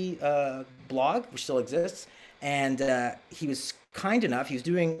Kabuki blog, which still exists. And he was kind enough. He was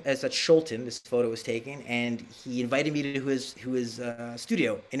doing as at Shulton. This photo was taken, and he invited me to his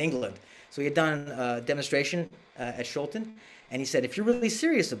studio in England. So he had done a demonstration at Shulton, and he said, "If you're really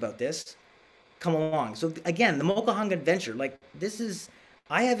serious about this, come along." So again, the Mokuhanga adventure, like this is,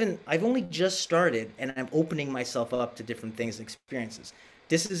 I've only just started, and I'm opening myself up to different things and experiences.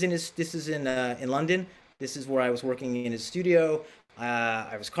 This is in London. This is where I was working in his studio.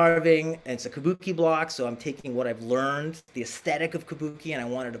 I was carving, and it's a Kabuki block, so I'm taking what I've learned, the aesthetic of Kabuki, and I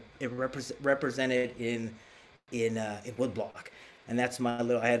wanted to represent it in wood block. And that's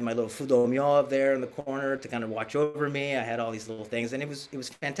I had my little fudomyo up there in the corner to kind of watch over me. I had all these little things, and it was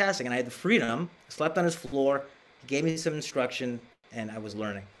fantastic. And I had the freedom. I slept on his floor. He gave me some instruction, and I was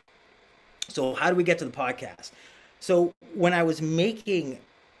learning. So how do we get to the podcast? So when I was making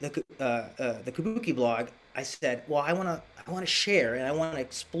the Kabuki blog, I said, well, I want to share, and I want to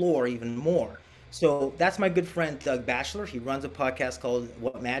explore even more. So that's my good friend Doug Batchelor. He runs a podcast called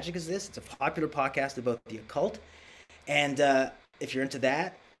What Magic Is This? It's a popular podcast about the occult, and if you're into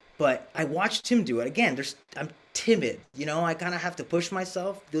that. But I watched him do it. Again, I'm timid, I kind of have to push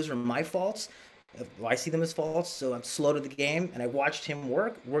myself. Those are my faults. I see them as faults, so I'm slow to the game. And I watched him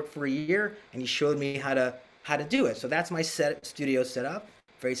work for a year, and he showed me how to do it. So that's my studio setup.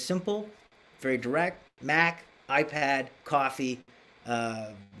 Very simple, very direct. Mac, iPad, coffee,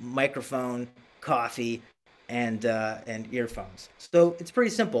 microphone, coffee, and earphones. So it's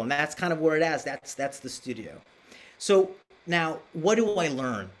pretty simple, and that's kind of where it is. That's the studio. So now, what do I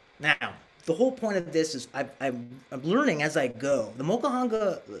learn? Now, the whole point of this is I'm learning as I go. The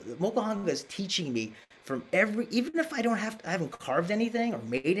Mokuhanga is teaching me from even if I haven't carved anything or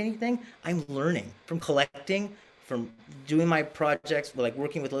made anything, I'm learning from collecting, from doing my projects, like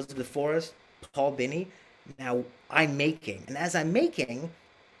working with Elizabeth Forrest, Paul Binney. Now I'm making, and as I'm making,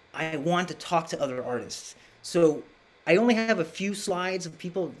 I want to talk to other artists. So I only have a few slides of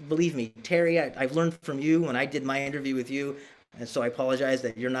people. Believe me, Terry, I've learned from you when I did my interview with you, and so I apologize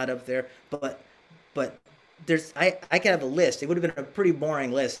that you're not up there. But I could have a list. It would have been a pretty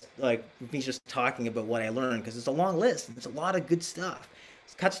boring list, like me just talking about what I learned, because it's a long list. It's a lot of good stuff.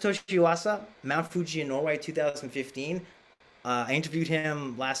 Katsutoshi Iwasa, Mount Fuji in Norway, 2015. I interviewed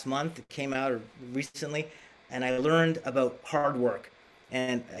him last month. It came out recently, and I learned about hard work.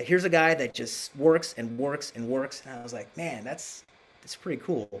 And here's a guy that just works and works and works. And I was like, man, that's pretty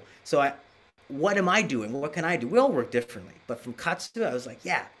cool. So what am I doing? What can I do? We all work differently. But from Katsu, I was like,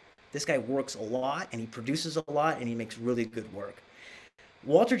 yeah, this guy works a lot, and he produces a lot, and he makes really good work.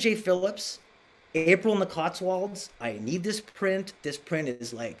 Walter J. Phillips, April in the Cotswolds. I need this print. This print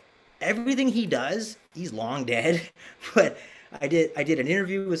is like everything he does. He's long dead, but I did an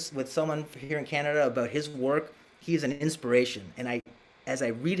interview with someone here in Canada about his work. He's an inspiration, and as I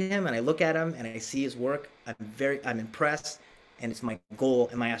read him and I look at him and I see his work, I'm impressed, and it's my goal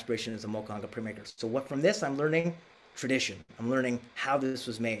and my aspiration as a Mokuhanga printmaker. So from this, I'm learning tradition. I'm learning how this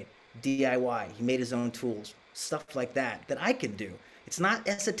was made, DIY. He made his own tools, stuff like that I can do. It's not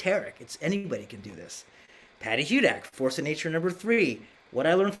esoteric. It's anybody can do this. Patty Hudak, Force of Nature #3. What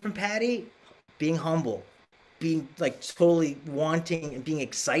I learned from Patty, being humble, being like totally wanting and being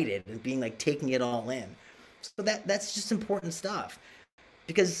excited and being like taking it all in. So that's just important stuff,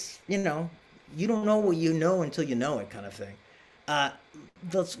 because you don't know what you know until you know it, kind of thing.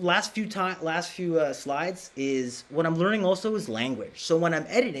 The last few slides is what I'm learning also is language. So when I'm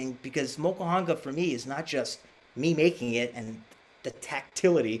editing, because Mokuhanga for me is not just me making it and the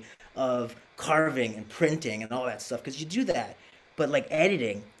tactility of carving and printing and all that stuff, because you do that, but like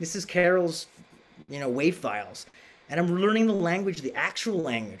editing, this is Carol's wave files, and I'm learning the language, the actual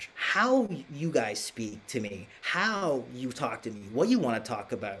language, how you guys speak to me, how you talk to me, what you want to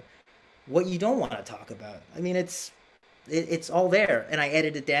talk about, what you don't want to talk about. I mean, it's all there, and I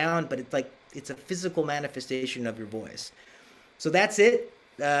edit it down, but it's a physical manifestation of your voice. So that's it.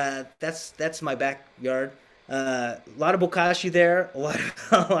 That's my backyard. A lot of bokashi there, a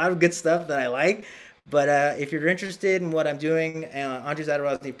lot of good stuff that I like, But if you're interested in what I'm doing, Andre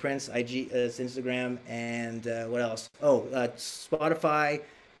Zadorozny Prince, IG, Instagram, and what else? Oh, Spotify.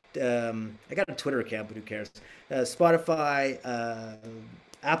 I got a Twitter account, but who cares? Spotify,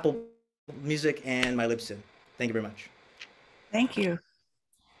 Apple Music, and my Libsyn. Thank you very much. Thank you.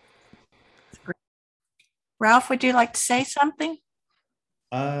 Ralph, would you like to say something?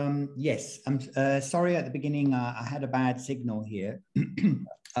 Yes, I'm sorry at the beginning, I had a bad signal here.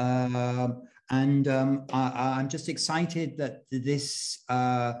 I'm just excited that this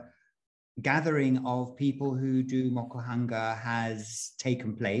gathering of people who do Mokuhanga has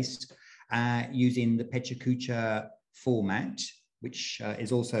taken place using the Pechakucha format, which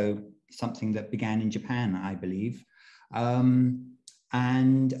is also something that began in Japan, I believe.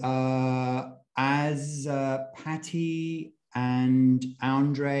 As Patty and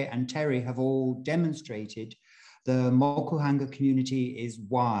Andre and Terry have all demonstrated, the Mokuhanga community is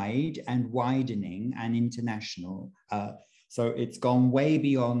wide and widening and international. So it's gone way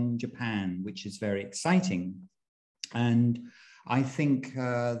beyond Japan, which is very exciting. And I think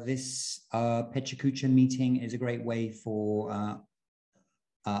this Pechakucha meeting is a great way for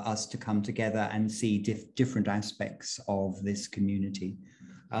us to come together and see different aspects of this community.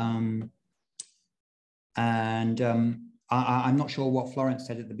 I'm not sure what Florence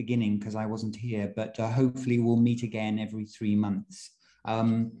said at the beginning because I wasn't here, but hopefully we'll meet again every 3 months.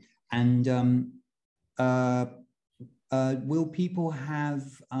 Will people have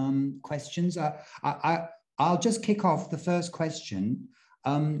questions? I'll just kick off the first question.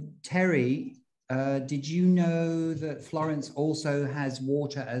 Terry, did you know that Florence also has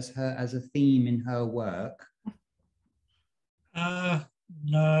water as a theme in her work? No,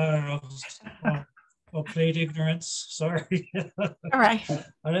 I'll plead ignorance. Sorry. All right.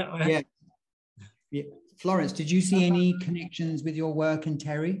 Yeah. Florence, did you see any connections with your work and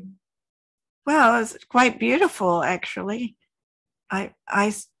Terry? Well, it's quite beautiful, actually.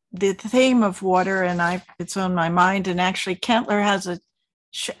 The theme of water, and it's on my mind. And actually, Kentler has a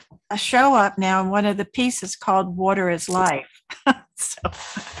show up now, and one of the pieces called "Water is Life."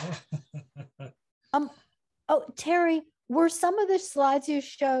 Oh, Terry, were some of the slides you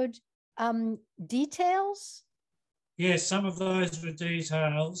showed details? Yes, some of those were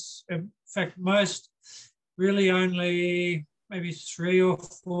details. In fact, most really only maybe 3 or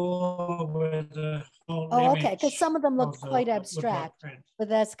 4 were the whole Oh, okay, because image some of them looked of the quite woodblock abstract, print. but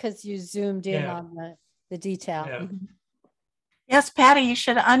that's because you zoomed in Yeah. on the detail. Yeah. Mhm. Yes, Patty, you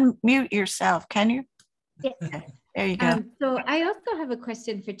should unmute yourself. Can you? Yes. Okay, there you go. So I also have a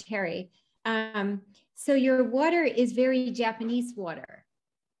question for Terry. So your water is very Japanese water.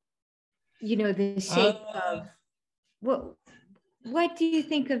 You know, the shape of what do you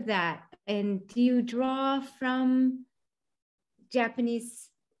think of that? And do you draw from Japanese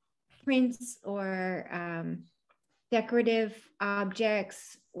prints or decorative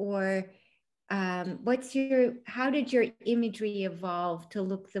objects, or how did your imagery evolve to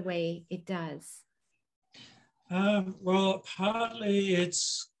look the way it does? Well, partly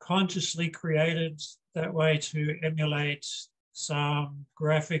it's consciously created that way to emulate some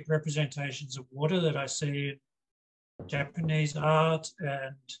graphic representations of water that I see in Japanese art.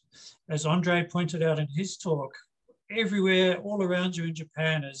 And as Andre pointed out in his talk, everywhere, all around you in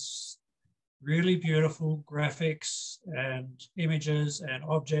Japan is really beautiful graphics and images and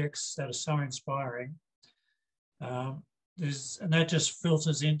objects that are so inspiring. And that just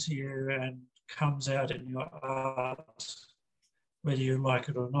filters into you and comes out in your art, whether you like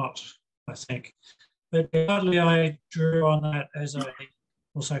it or not, I think. But partly I drew on that as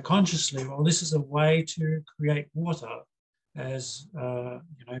also consciously, well, this is a way to create water as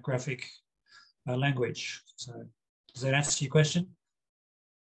graphic language. So does that answer your question?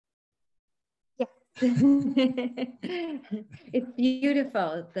 Yeah. It's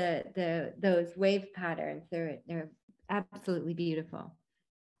beautiful, those wave patterns. They're absolutely beautiful.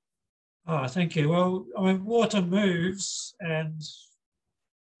 Oh, thank you. Well, I mean, water moves and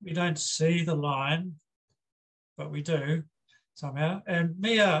we don't see the line, but we do somehow. And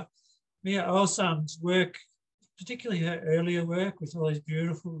Mia Olson's work, particularly her earlier work with all these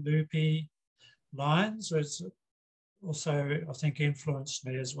beautiful loopy lines, was also, I think, influenced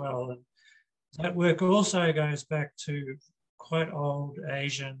me as well. And that work also goes back to quite old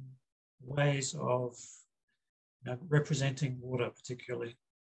Asian ways of representing water, particularly.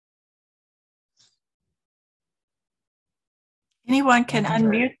 Anyone can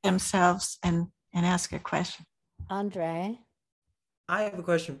unmute themselves and ask a question. Andre? I have a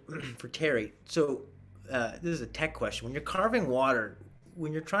question for Terry. So this is a tech question. When you're carving water,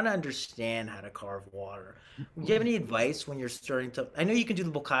 when you're trying to understand how to carve water, do you have any advice when you're starting to? I know you can do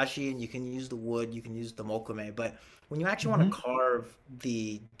the bokashi and you can use the wood, you can use the mokume, but when you actually want to carve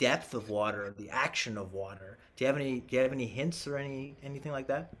the depth of water, the action of water, do you have any hints or anything like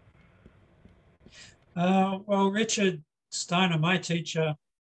that? Well, Richard Steiner, my teacher,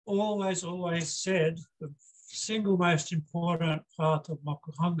 always said the single most important part of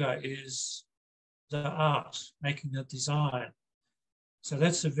Mokuhanga is the art, making the design. So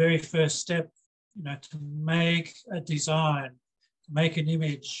that's the very first step, you know, to make a design, to make an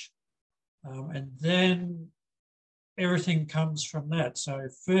image, and then everything comes from that. So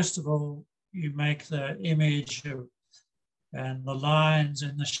first of all, you make the image and the lines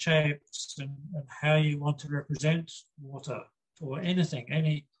and the shapes and how you want to represent water or anything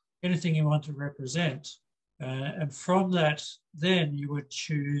you want to represent. And from that, then you would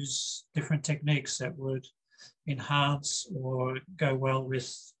choose different techniques that would enhance or go well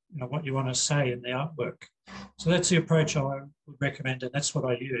with, you know, what you want to say in the artwork. So that's the approach I would recommend, and that's what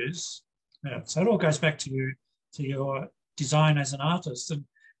I use. Yeah, so it all goes back to your design as an artist, and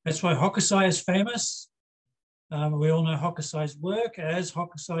that's why Hokusai is famous. We all know Hokusai's work as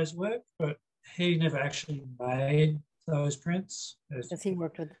Hokusai's work, but he never actually made those prints. Because he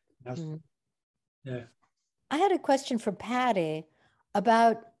worked with. Yeah. I had a question for Patty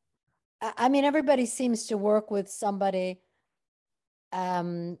about, I mean, everybody seems to work with somebody,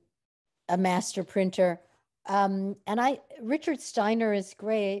 a master printer. And Richard Steiner is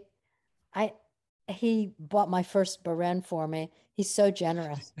great. He bought my first Beren for me. He's so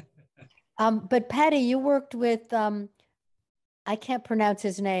generous. But Patty, you worked with, I can't pronounce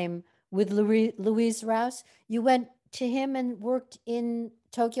his name, with Louise Rouse. You went to him and worked in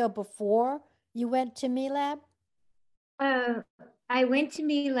Tokyo before you went to MILAB? I went to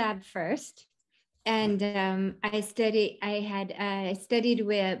MILAB first, and I studied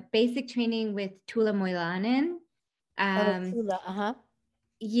with basic training with Tula Moilanen. Tula,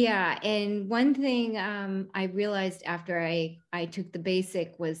 Yeah, and one thing I realized after I took the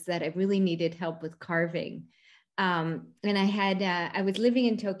basic was that I really needed help with carving. And I was living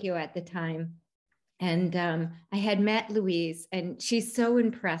in Tokyo at the time, and I had met Louise, and she's so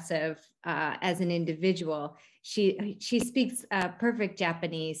impressive as an individual. She speaks perfect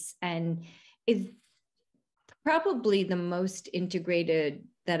Japanese and is probably the most integrated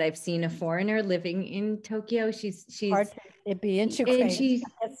that I've seen a foreigner living in Tokyo. She's hard to be integrated.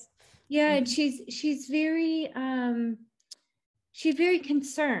 And she's very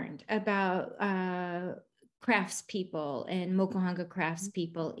concerned about craftspeople and Mokuhanga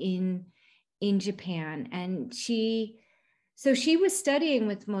craftspeople in Japan. And she was studying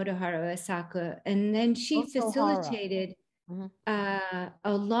with Motoharu Asaka, and then she facilitated a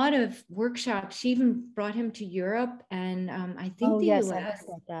lot of workshops. She even brought him to Europe and I think the US. I heard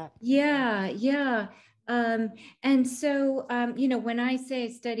about that. Yeah. And so, you know, when I say I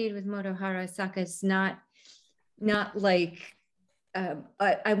studied with Motoharu Asaka, it's not like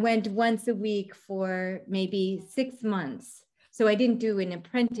I went once a week for maybe 6 months. So I didn't do an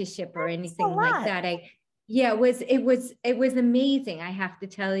apprenticeship or anything like that. It was amazing, I have to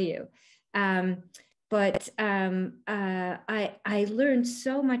tell you. But I learned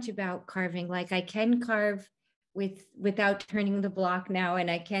so much about carving. Like, I can carve without turning the block now,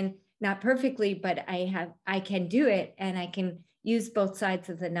 and I can, not perfectly, but I can do it, and I can use both sides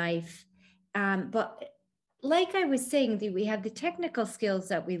of the knife. But like I was saying, we have the technical skills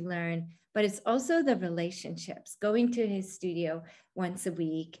that we learn, but it's also the relationships, going to his studio once a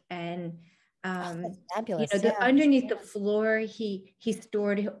week, and fabulous. You know, underneath the floor, he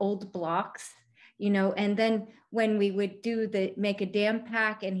stored old blocks, you know, and then when we would make a dam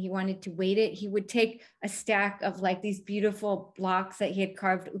pack and he wanted to weight it, he would take a stack of like these beautiful blocks that he had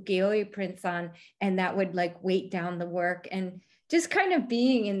carved ukiyo-e prints on, and that would like weight down the work. And just kind of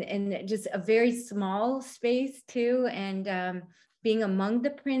being in just a very small space too, and being among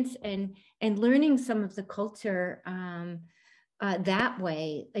the prints and learning some of the culture that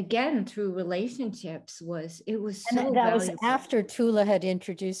way, again, through relationships, was so that valuable. Was after Tula had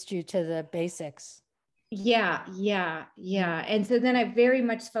introduced you to the basics. Yeah. And so then I very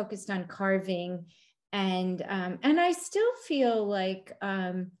much focused on carving, and I still feel like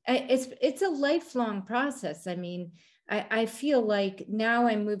it's a lifelong process. I mean, I feel like now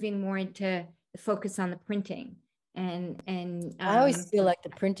I'm moving more into the focus on the printing, and I always feel like the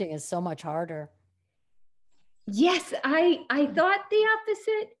printing is so much harder. Yes, I thought the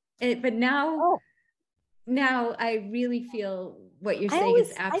opposite, but now I really feel what you're saying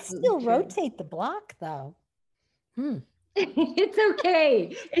is absolutely I still true. rotate the block though. It's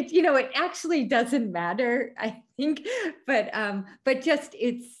okay. It's, you know, it actually doesn't matter, I think, but just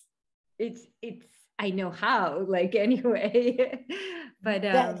it's I know how, like, anyway. But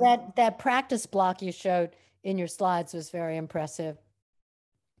that practice block you showed in your slides was very impressive.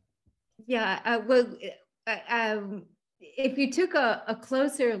 Yeah, well, if you took a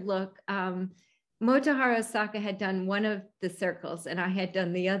closer look, Motoharu Osaka had done one of the circles and I had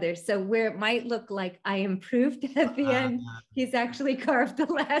done the other. So where it might look like I improved at the end, he's actually carved the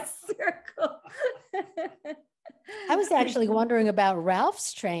last circle. I was actually wondering about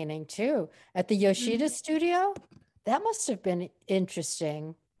Ralph's training too at the Yoshida studio. That must have been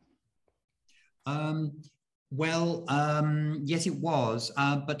interesting. Well, yes, it was,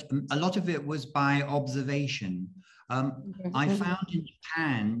 but a lot of it was by observation. I found in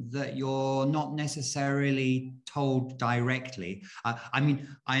Japan that you're not necessarily told directly. I mean,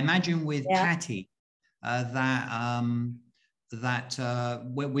 I imagine with Patty with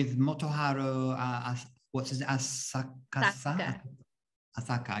Motoharu, what's his Asaka,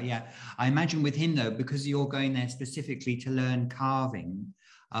 yeah. I imagine with him though, because you're going there specifically to learn carving,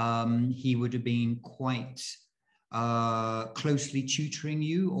 he would have been quite closely tutoring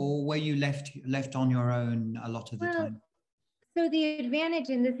you, or were you left on your own a lot of the time? So the advantage,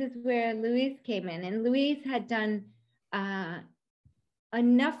 and this is where Louise came in, and Louise had done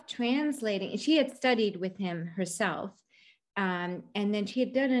enough translating. She had studied with him herself, and then she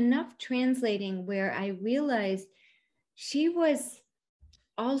had done enough translating where I realized she was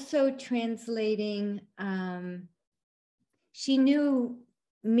also translating. She knew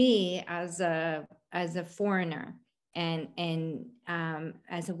me as a foreigner and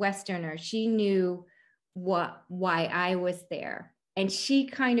as a Westerner. She knew why I was there, and she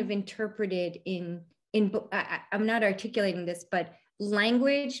kind of interpreted in I'm not articulating this, but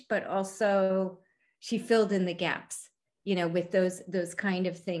language, but also she filled in the gaps, you know, with those kind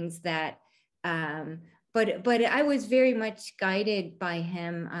of things that but I was very much guided by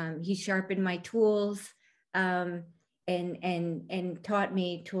him. He sharpened my tools and taught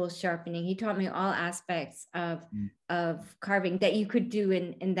me tool sharpening. He taught me all aspects of carving that you could do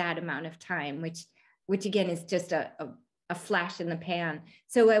in that amount of time, which again is just a flash in the pan.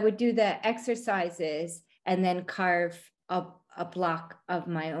 So I would do the exercises and then carve up a block of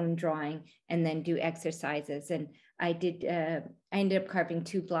my own drawing and then do exercises. And I ended up carving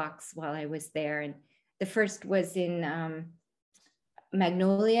 2 blocks while I was there. And the first was in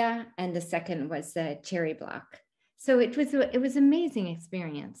Magnolia, and the second was the cherry block. So it was amazing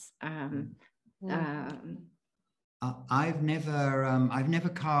experience. I've never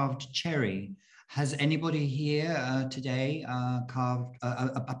carved cherry. Has anybody here today carved,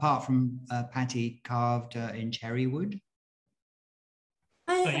 apart from Patty, carved in cherry wood?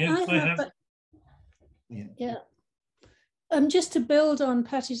 I have. Yeah. Just to build on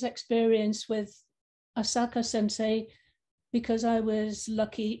Patty's experience with Asaka Sensei, because I was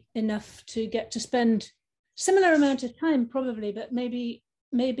lucky enough to get to spend similar amount of time probably, but maybe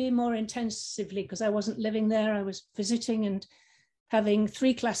more intensively, because I wasn't living there. I was visiting and having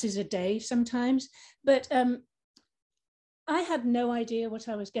 3 classes a day sometimes. But I had no idea what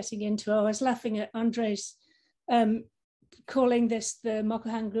I was getting into. I was laughing at Andre's calling this the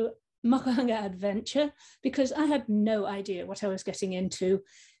Mokuhanga adventure, because I had no idea what I was getting into.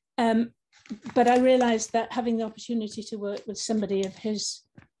 But I realized that having the opportunity to work with somebody of his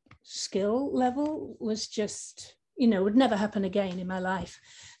skill level was just, you know, would never happen again in my life.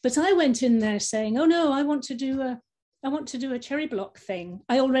 But I went in there saying, oh no, I want to do a cherry block thing.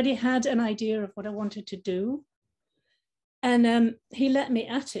 I already had an idea of what I wanted to do. And he let me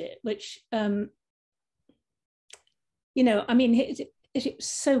at it, which, you know, I mean, it was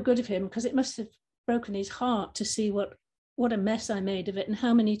so good of him, because it must have broken his heart to see what a mess I made of it and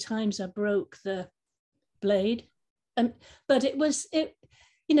how many times I broke the blade. But it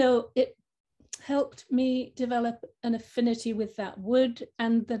helped me develop an affinity with that wood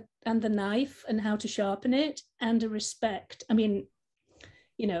and the knife and how to sharpen it, and a respect. I mean,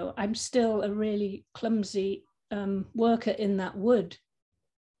 you know, I'm still a really clumsy worker in that wood,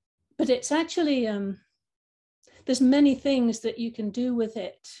 but it's actually there's many things that you can do with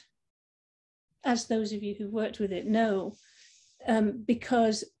it, as those of you who worked with it know,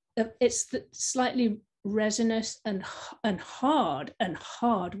 because it's slightly resinous and hard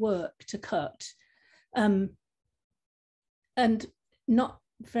work to cut, and not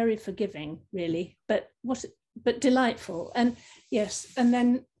very forgiving really, but delightful. And yes, and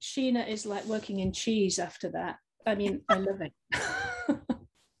then Sheena is like working in cheese after that. I mean, I love it.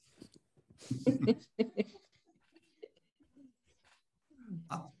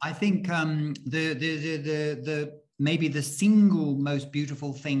 I think the maybe the single most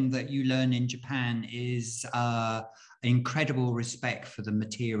beautiful thing that you learn in Japan is incredible respect for the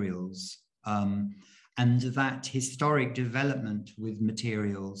materials, and that historic development with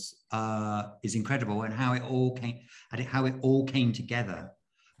materials is incredible, and how it all came together.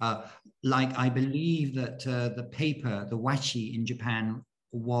 Like, I believe that the paper, the washi in Japan,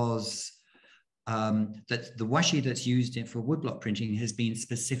 was that the washi that's used for woodblock printing has been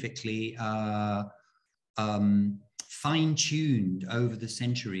specifically fine-tuned over the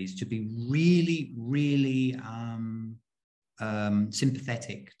centuries to be really, really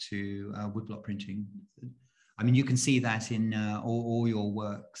sympathetic to woodblock printing. I mean, you can see that in all your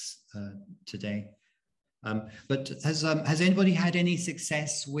works today. But has anybody had any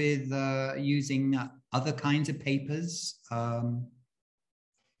success with using other kinds of papers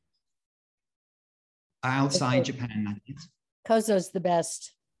outside Japan, I guess? Kozo's the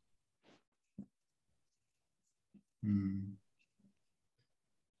best.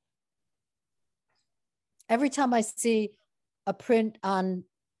 Every time I see a print on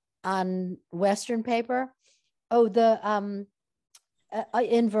Western paper, in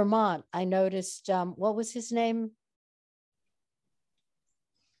Vermont, I noticed, what was his name?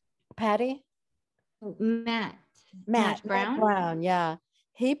 Patty? Matt Matt Brown? Brown, yeah.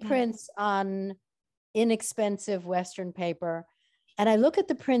 He prints on inexpensive Western paper. And I look at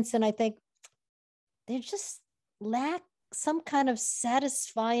the prints and I think they just lack some kind of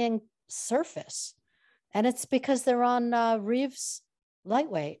satisfying surface. And it's because they're on Reeves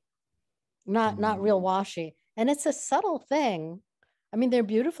lightweight, not real washi. And it's a subtle thing. I mean, they're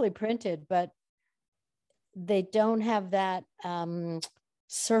beautifully printed, but they don't have that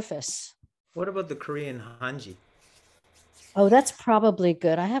surface. What about the Korean hanji? Oh, that's probably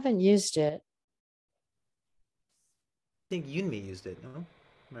good. I haven't used it. I think Yunmi used it, no?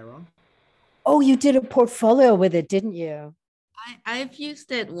 Am I wrong? Oh, you did a portfolio with it, didn't you? I've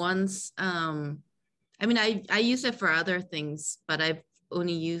used it once. I mean, I use it for other things, but I've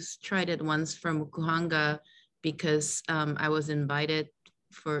only tried it once for Mokuhanga because I was invited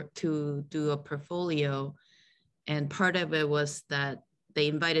to do a portfolio, and part of it was that they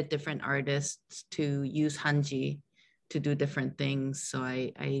invited different artists to use hanji to do different things. So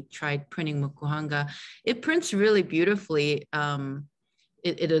I tried printing Mokuhanga. It prints really beautifully.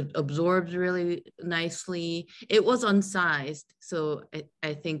 It absorbs really nicely. It was unsized, so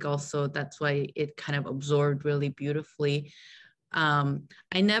I think also that's why it kind of absorbed really beautifully. I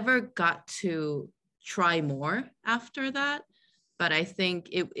never got to try more after that, but I think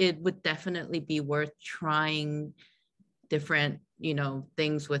it would definitely be worth trying different,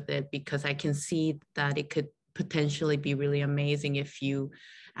 things with it, because I can see that it could potentially be really amazing if you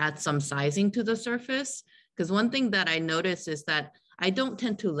add some sizing to the surface. Because one thing that I noticed is that I don't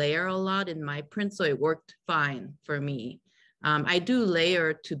tend to layer a lot in my print, so it worked fine for me. I do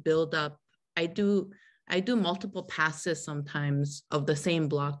layer to build up. I do multiple passes sometimes of the same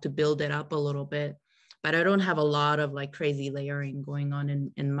block to build it up a little bit, but I don't have a lot of like crazy layering going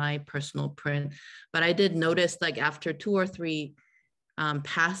on in my personal print. But I did notice, like, after 2 or 3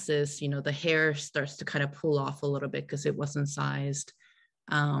 passes, the hair starts to kind of pull off a little bit because it wasn't sized.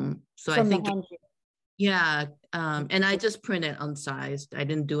 So I think, yeah. And I just printed unsized. I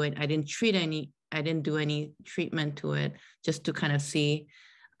didn't do it. I didn't do any treatment to it, just to kind of see.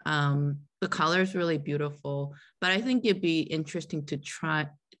 The color is really beautiful, but I think it'd be interesting to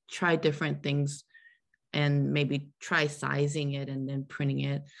try different things and maybe try sizing it and then printing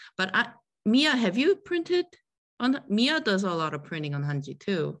it. But Mia, have you printed on? Mia does a lot of printing on hanji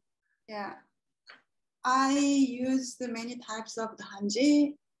too. Yeah, I use many types of the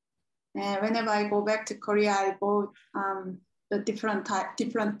hanji. And whenever I go back to Korea, I bought the different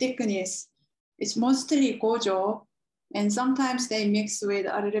thickness. It's mostly gojo, and sometimes they mix with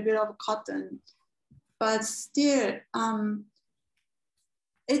a little bit of cotton. But still,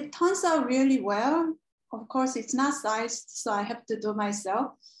 it turns out really well. Of course, it's not sized, so I have to do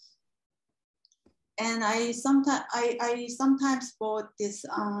myself. And I sometimes bought this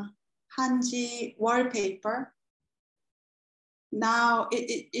hanji wallpaper. Now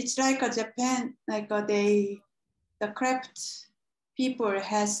it's like a Japan, like the craft people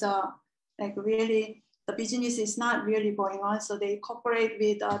has like really, the business is not really going on, so they cooperate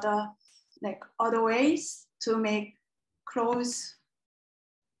with other ways to make clothes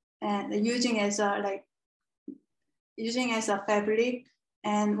and using as a fabric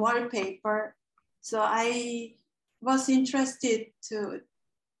and wallpaper. So I was interested to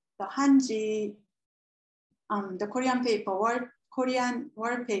the hanji, the Korean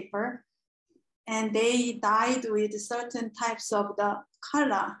wallpaper, and they dyed with certain types of the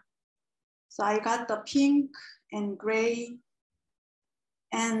color. So I got the pink and gray.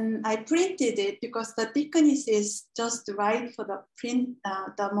 And I printed it because the thickness is just right for the print,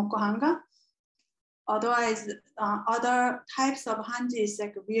 the mokuhanga. Otherwise, other types of hanji is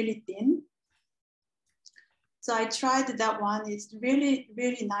like really thin. So I tried that one. It's really,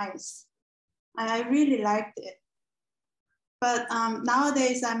 really nice. And I really liked it. But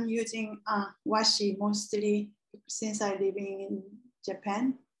nowadays I'm using washi mostly since I'm living in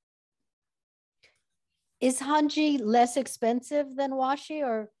Japan. Is hanji less expensive than washi,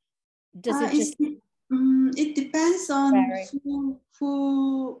 or does it just? It depends on vary?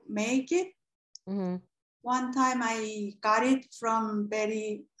 who make it. Mm-hmm. One time I got it from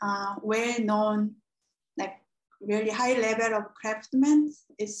very well-known, like really high level of craftsmen.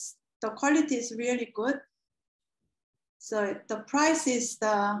 The quality is really good. So the price is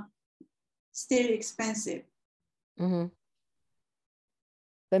still expensive. Mm-hmm.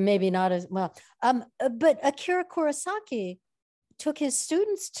 But maybe not as well. But Akira Kurosaki took his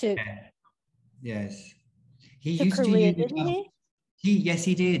students to Yes, he to used Korea, to use, didn't he? Yes,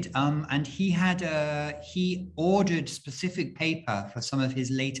 he did. And he ordered specific paper for some of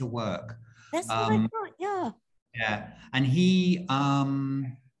his later work. That's what I thought. Yeah. Yeah, and he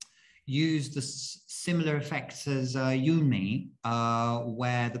used the similar effects as Yumi,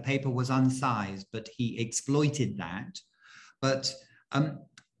 where the paper was unsized, but he exploited that. But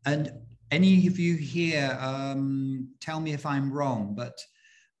and any of you here, tell me if I'm wrong, but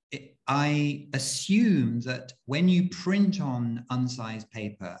I assume that when you print on unsized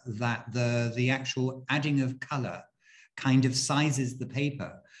paper, that the actual adding of color kind of sizes the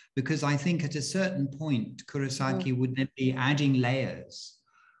paper, because I think at a certain point, Kurosaki would then be adding layers.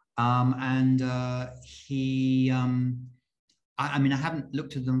 I mean, I haven't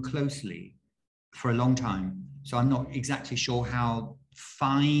looked at them closely for a long time, so I'm not exactly sure how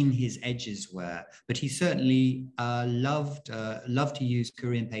fine his edges were, but he certainly loved to use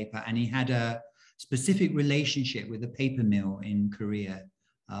Korean paper, and he had a specific relationship with a paper mill in Korea.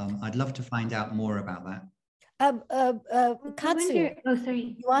 I'd love to find out more about that. Katsu, oh,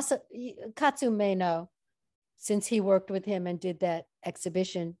 sorry. Katsu may know, since he worked with him and did that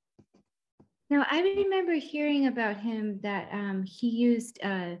exhibition. Now, I remember hearing about him that he used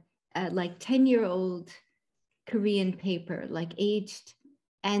like 10-year-old Korean paper, like aged.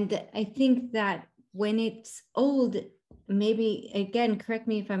 And I think that when it's old, maybe, again, correct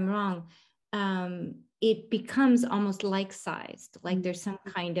me if I'm wrong, it becomes almost like-sized, like there's some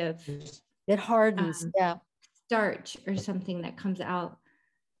kind of... It hardens, yeah. Starch or something that comes out.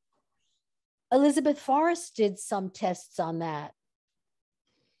 Elizabeth Forrest did some tests on that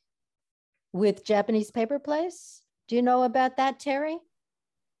with Japanese paper place. Do you know about that, Terry?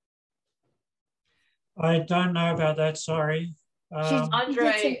 I don't know about that, sorry. She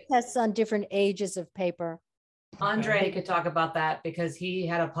did some tests on different ages of paper. Andre could talk about that because he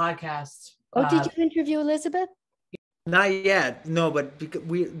had a podcast. Oh, did you interview Elizabeth? Not yet, no, but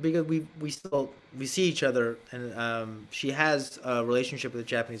because we see each other, and she has a relationship with the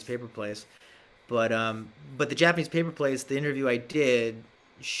Japanese paper place, but the Japanese paper place, the interview I did,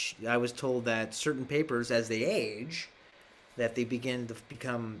 I was told that certain papers, as they age, that they begin to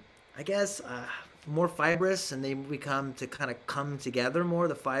become, I guess, more fibrous, and they become to kind of come together more,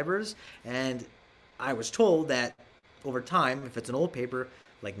 the fibers. And I was told that over time, if it's an old paper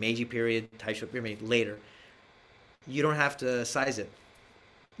like Meiji period, Taisho period, later, you don't have to size it.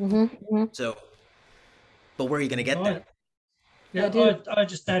 So, but where are you going to get that? Yeah, I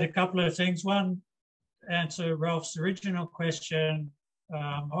just had a couple of things. One, answer Ralph's original question.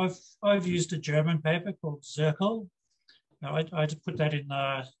 I've used a German paper called Zirkel. I just put that in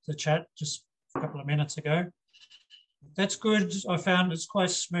the chat just a couple of minutes ago. That's good. I found it's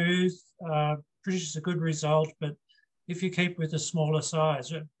quite smooth, produces a good result, but if you keep with a smaller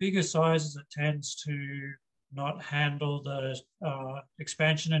size, bigger sizes, it tends to not handle the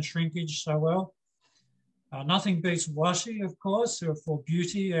expansion and shrinkage so well. Nothing beats washi, of course, for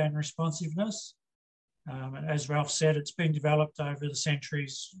beauty and responsiveness. And as Ralph said, it's been developed over the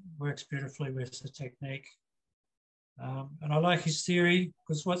centuries, works beautifully with the technique. And I like his theory,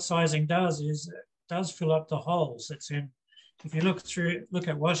 because what sizing does is it does fill up the holes that's in. If you look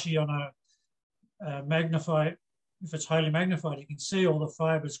at washi on a magnified, if it's highly magnified, you can see all the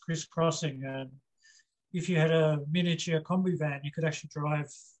fibers crisscrossing. And if you had a miniature combi van, you could actually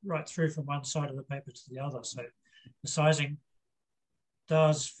drive right through from one side of the paper to the other. So the sizing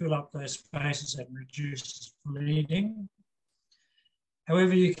does fill up those spaces and reduces bleeding.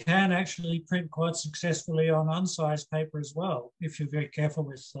 However, you can actually print quite successfully on unsized paper as well, if you're very careful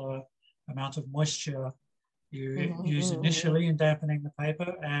with the amount of moisture you use initially in dampening the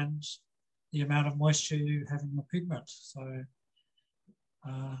paper, and the amount of moisture you have in your pigment. So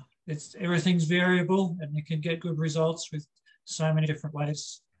everything's variable, and you can get good results with so many different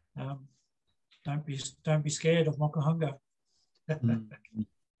ways. Don't be scared of mokuhanga.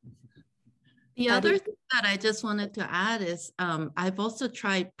 The other thing that I just wanted to add is I've also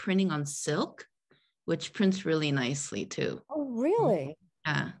tried printing on silk, which prints really nicely too. Oh, really?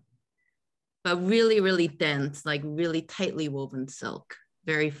 Yeah. But really, really dense, like really tightly woven silk,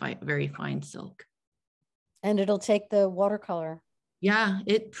 very fine silk. And it'll take the watercolor. Yeah,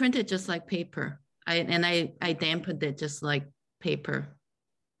 it printed just like paper. I dampened it just like paper.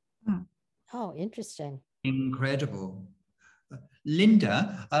 Oh, interesting. Incredible.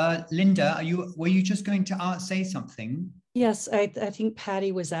 Linda, were you just going to say something? Yes, I think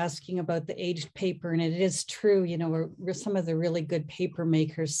Patty was asking about the aged paper, and it is true. You know, some of the really good paper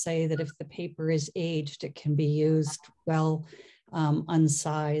makers say that if the paper is aged, it can be used well,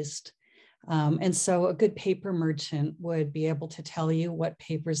 unsized. And so a good paper merchant would be able to tell you what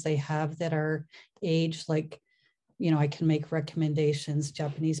papers they have that are aged. Like, you know, I can make recommendations.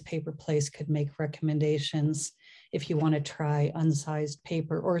 Japanese Paper Place could make recommendations if you want to try unsized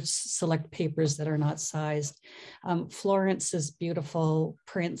paper or select papers that are not sized. Florence's beautiful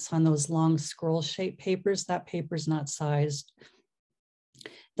prints on those long scroll shaped papers, that paper's not sized.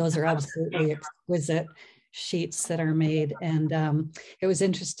 Those are absolutely exquisite sheets that are made. And it was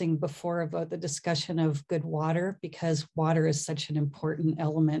interesting before about the discussion of good water, because water is such an important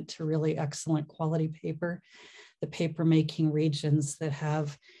element to really excellent quality paper. The paper making regions that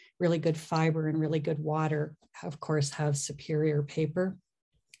have really good fiber and really good water, of course, have superior paper.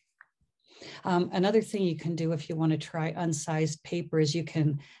 Another thing you can do if you want to try unsized paper is you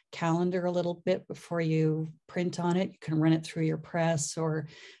can calendar a little bit before you print on it. You can run it through your press or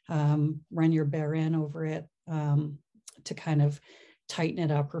run your baren over it to kind of tighten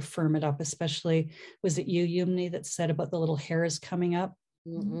it up or firm it up, especially, was it you, Yumni, that said about the little hairs coming up?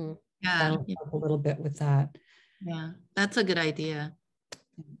 Mm-hmm. Yeah. That'll help a little bit with that. Yeah, that's a good idea.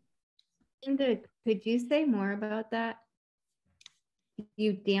 Linda, could you say more about that?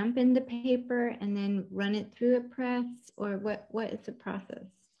 You dampen the paper and then run it through a press, or what is the process?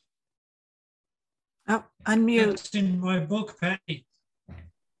 Oh, unmute. It's in my book, Patty.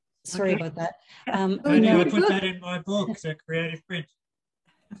 Sorry about that. Patty, I put that in my book, the creative print.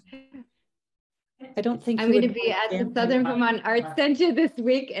 I don't think I'm going to be at the Southern Vermont Arts Center this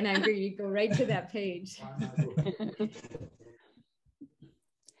week, and I'm going to go right to that page.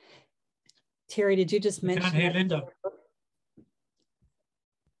 Terry, did you just mention? We can't hear Linda.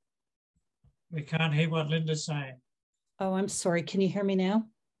 We can't hear what Linda's saying. Oh, I'm sorry. Can you hear me now?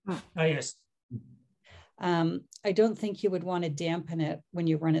 Oh, yes. I don't think you would want to dampen it when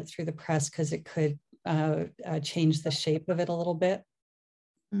you run it through the press, because it could change the shape of it a little bit.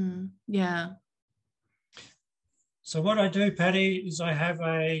 Yeah. So what I do, Patty, is I have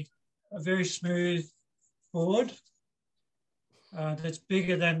a very smooth board that's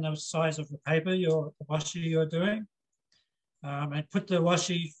bigger than the size of the paper, the washi you're doing. And put the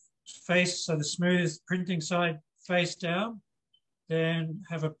washi face, so the smooth printing side face down, then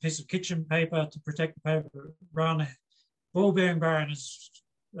have a piece of kitchen paper to protect the paper. Run ball bearing baren is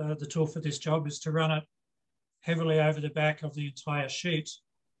the tool for this job, is to run it heavily over the back of the entire sheet.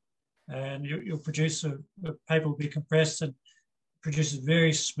 And you'll produce the paper will be compressed and produce a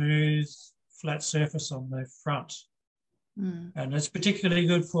very smooth, flat surface on the front. And it's particularly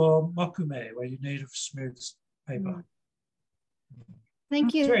good for mokume, where you need a smooth paper.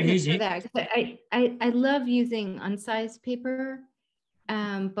 Thank you for easy. that. I love using unsized paper,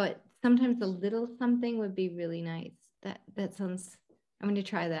 but sometimes a little something would be really nice. That sounds, I'm going to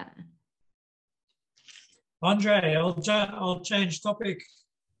try that. Andre, I'll change topic,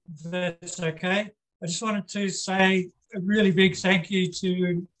 if that's okay. I just wanted to say a really big thank you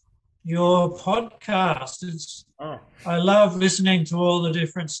to your podcast. I love listening to all the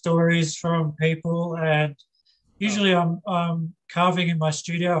different stories from people, and usually I'm carving in my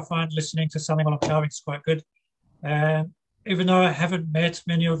studio. I find listening to something while I'm carving is quite good. And even though I haven't met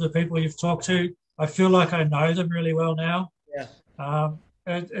many of the people you've talked to, I feel like I know them really well now. Yeah.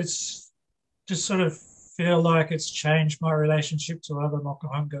 It's just sort of feel like it's changed my relationship to other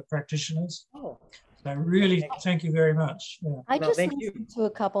Mokuhanga practitioners. Oh. So really, thank you very much. Yeah. I just listened to a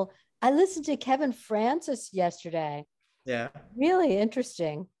couple. I listened to Kevin Francis yesterday. Yeah. Really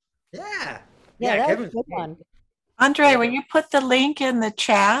interesting. Yeah. Yeah, that Kevin's was a good one. Andre, will you put the link in the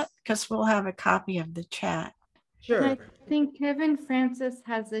chat? Because we'll have a copy of the chat. Sure. And I think Kevin Francis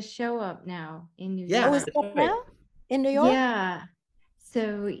has a show up now in New York. Yeah. Oh, is that now? In New York? Yeah.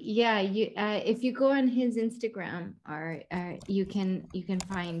 So yeah, you if you go on his Instagram, or you can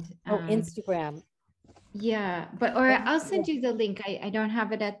find Instagram. Yeah, but or I'll send you the link. I don't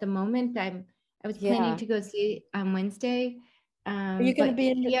have it at the moment. I was planning to go see it on Wednesday. Are you going to be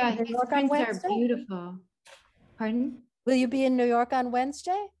in New York on Wednesday? Are beautiful. Pardon? Will you be in New York on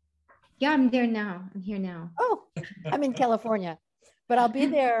Wednesday? Yeah, I'm there now. I'm here now. Oh, I'm in California, but I'll be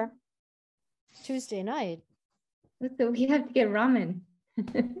there Tuesday night. So we have to get ramen.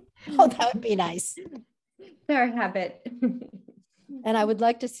 Oh, that would be nice. It's our habit. And I would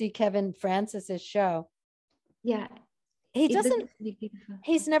like to see Kevin Francis's show. Yeah.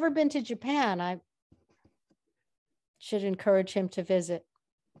 He's never been to Japan. I should encourage him to visit.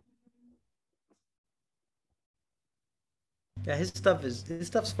 Yeah, his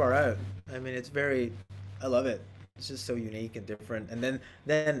stuff's far out. I mean, I love it. It's just so unique and different. And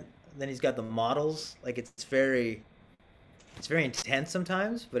then he's got the models. Like it's very intense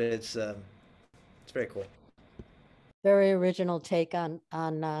sometimes, but it's very cool. Very original take on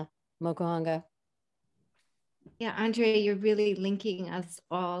Mokuhanga. Yeah, Andre, you're really linking us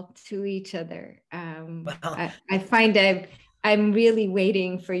all to each other. I find I'm really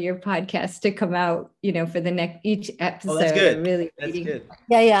waiting for your podcast to come out, for the next each episode. Oh, that's good. I'm really that's waiting. Good.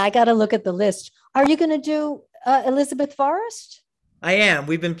 Yeah. I got to look at the list. Are you going to do Elizabeth Forrest? I am.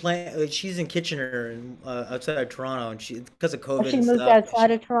 We've been playing. She's in Kitchener, outside of Toronto, and because of COVID. She moved outside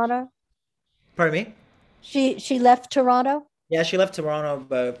of Toronto. Pardon me. She left Toronto. Yeah, she left Toronto,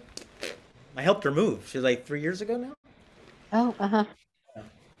 but I helped her move. She's like 3 years ago now. Oh,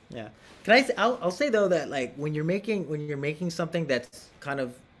 Yeah. I'll say though that like when you're making something that's kind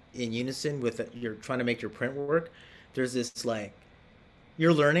of in unison with you're trying to make your print work, there's this like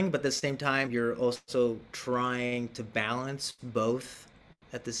you're learning, but at the same time you're also trying to balance both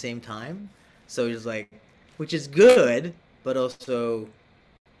at the same time. So it's like, which is good, but also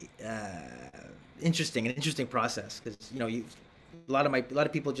an interesting process because a lot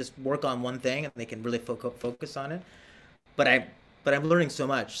of people just work on one thing and they can really focus on it. But I'm learning so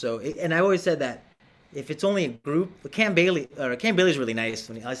much. So, and I always said that if it's only a group, Cam Bailey's really nice.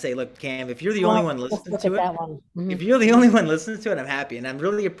 When I say, look, Cam, if you're the only one listening to it, if you're the only one listening to it, I'm happy. And I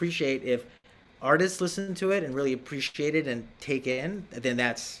really appreciate if artists listen to it and really appreciate it and take in, then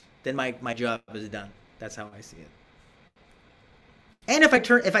my job is done. That's how I see it. And if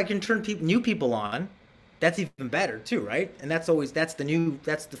I can turn new people on, that's even better too, right? And that's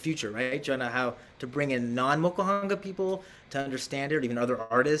the future, right? Trying to how to bring in non-Mokuhanga people to understand it, or even other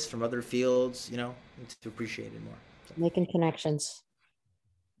artists from other fields, to appreciate it more. So. Making connections.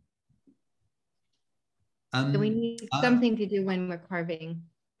 So we need something to do when we're carving.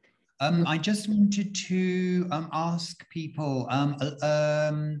 I just wanted to ask people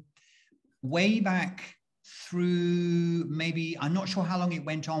way back through maybe, I'm not sure how long it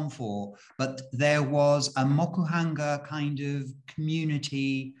went on for, but there was a Mokuhanga kind of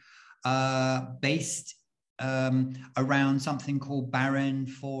community based around something called Barren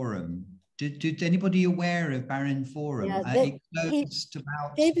Forum. Did anybody aware of Barren Forum? Yeah,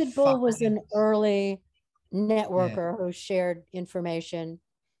 David Bull was an early networker who shared information.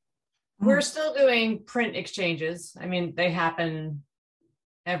 We're still doing print exchanges. I mean, they happen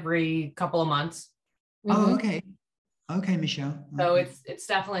every couple of months. Oh, okay. Okay, Michelle. So it's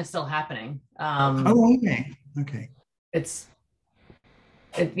definitely still happening. Okay. It's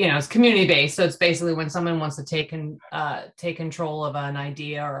community based. So it's basically when someone wants to take control of an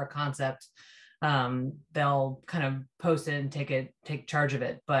idea or a concept, they'll kind of post it and take charge of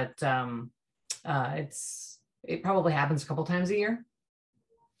it. But it probably happens a couple times a year.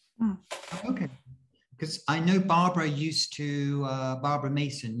 Okay. Because I know Barbara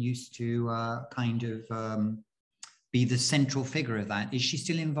Mason used to kind of be the central figure of that. Is she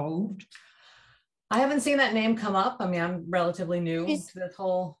still involved? I haven't seen that name come up. I mean, I'm relatively new to this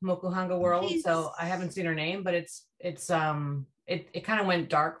whole Mokuhanga world, so I haven't seen her name, but it kind of went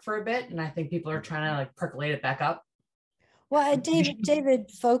dark for a bit, and I think people are trying to like percolate it back up. Well, David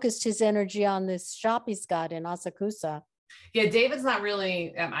focused his energy on this shop he's got in Asakusa. Yeah, David's not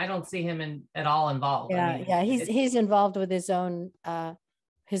really. I don't see him at all involved. Yeah, he's involved with his own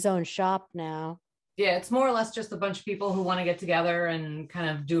shop now. Yeah, it's more or less just a bunch of people who want to get together and kind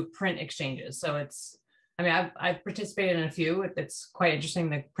of do print exchanges. So I've participated in a few. It's quite interesting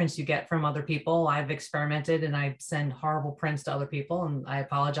the prints you get from other people. I've experimented and I send horrible prints to other people, and I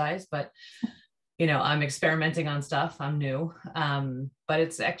apologize, but I'm experimenting on stuff. I'm new, but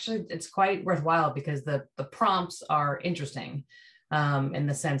it's quite worthwhile because the prompts are interesting in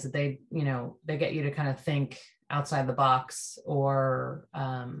the sense that they get you to kind of think outside the box, or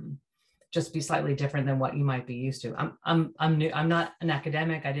just be slightly different than what you might be used to. I'm new. I'm not an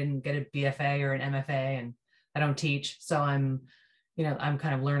academic. I didn't get a BFA or an MFA, and I don't teach. So I'm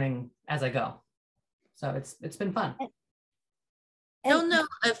kind of learning as I go. So it's been fun. I don't know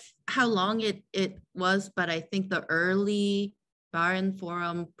how long it was, but I think the early Bar and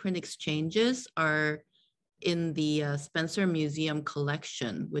Forum print exchanges are in the Spencer Museum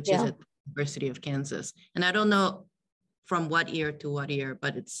collection, which is at the University of Kansas. And I don't know from what year to what year,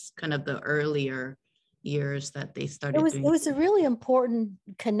 but it's kind of the earlier years that they started doing. It was a really important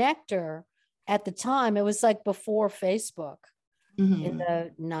connector at the time. It was like before Facebook in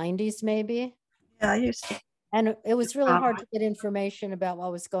the 90s, maybe. Yeah, I used to. And it was really hard to get information about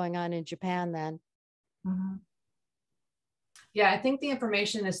what was going on in Japan then. Mm-hmm. Yeah, I think the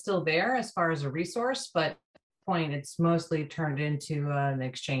information is still there as far as a resource, but it's mostly turned into an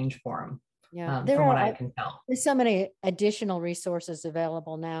exchange forum. Yeah, from what I can tell. There's so many additional resources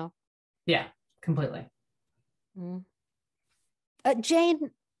available now. Yeah, completely. Mm.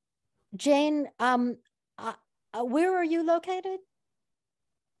 Jane, where are you located?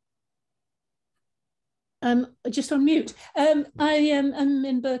 Just on mute. I'm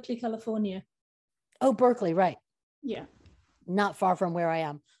in Berkeley, California. Oh, Berkeley, right. Yeah. Not far from where I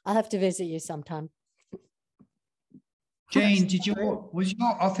am. I'll have to visit you sometime. Jane, was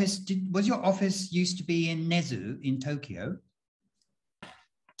your office used to be in Nezu in Tokyo?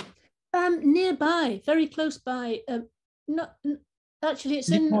 Nearby, very close by. Not actually, it's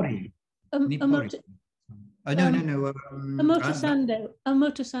Nippori. in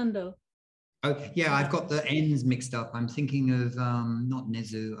Omotesando. Oh, yeah, I've got the ends mixed up. I'm thinking of not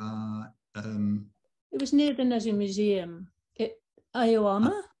Nezu. It was near the Nezu Museum.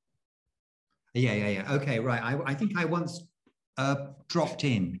 Aoyama. Yeah. Okay, right. I think I once dropped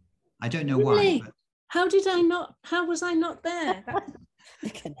in. I don't know really? why. But... How was I not there? The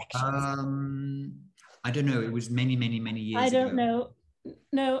connection. I don't know. It was many years ago. I don't know.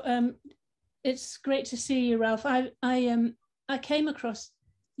 No, it's great to see you, Ralph. I came across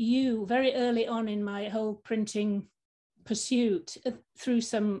you very early on in my whole printing pursuit through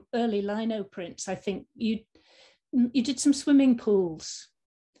some early lino prints. I think you did some swimming pools.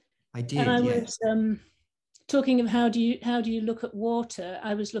 I did. And I yes. was talking of how do you look at water.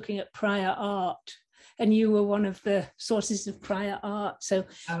 I was looking at prior art, and you were one of the sources of prior art. So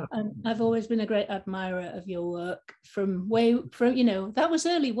I've always been a great admirer of your work from that was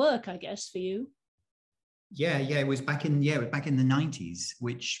early work, I guess, for you. Yeah, it was back in the 90s,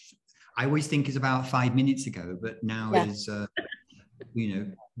 which I always think is about 5 minutes ago, but now is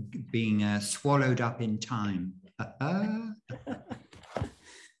being swallowed up in time.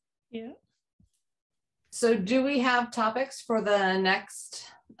 Yeah. So do we have topics for the next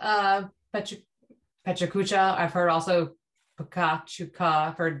Pechakucha? I've heard also Pakachuka.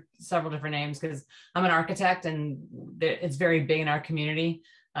 I've heard several different names because I'm an architect and it's very big in our community.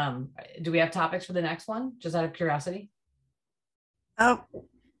 Do we have topics for the next one, just out of curiosity? Oh,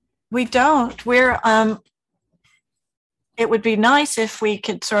 we don't. It would be nice if we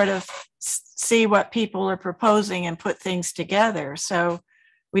could sort of see what people are proposing and put things together. So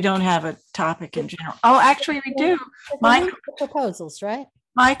we don't have a topic in general. Oh, actually we do. Proposals, right?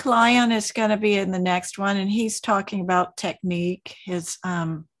 Mike Lyon is going to be in the next one, and he's talking about technique, his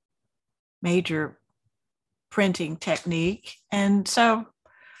major printing technique. And so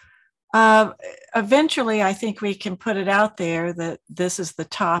eventually I think we can put it out there that this is the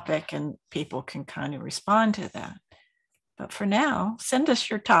topic and people can kind of respond to that. But for now, send us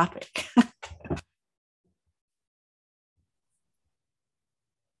your topic.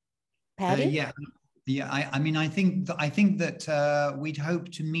 Patty? Yeah. I think that we'd hope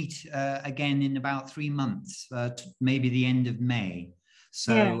to meet again in about 3 months, maybe the end of May.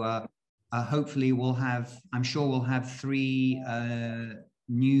 So hopefully I'm sure we'll have 3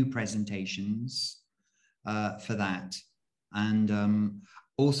 new presentations for that. And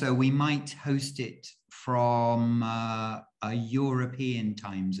also we might host it from a European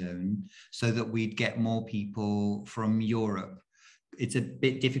time zone so that we'd get more people from Europe. It's a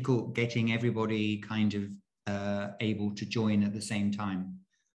bit difficult getting everybody kind of able to join at the same time.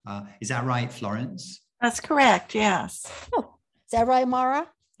 Is that right, Florence? That's correct, yes. Oh, is that right, Mara?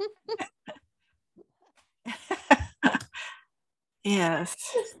 Yes.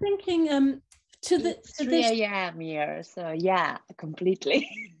 Just thinking it's 3 a.m. here, so yeah, completely.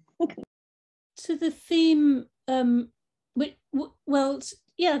 To the theme, well,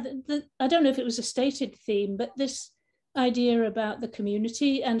 yeah, I don't know if it was a stated theme, but this idea about the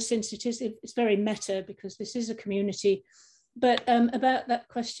community, and since it's very meta because this is a community, but about that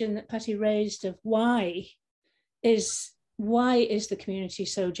question that Patty raised of why is why is the community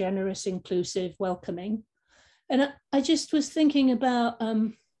so generous, inclusive, welcoming? And I just was thinking about,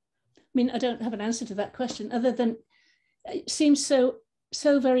 I mean, I don't have an answer to that question other than it seems so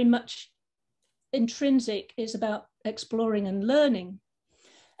very much intrinsic is about exploring and learning,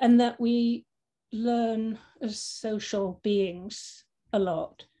 and that we learn as social beings a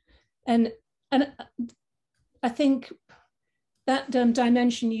lot. And I think that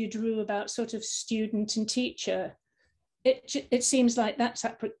dimension you drew about sort of student and teacher, it seems like that's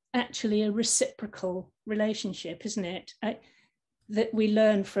actually a reciprocal relationship, isn't it? That we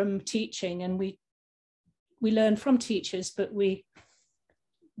learn from teaching, and we learn from teachers, but we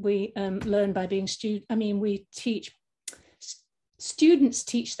learn by being student. I mean, we teach, students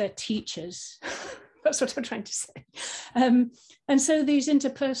teach their teachers. That's what I'm trying to say. And so these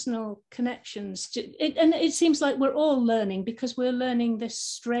interpersonal connections, and it seems like we're all learning, because we're learning this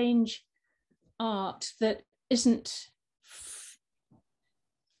strange art that isn't,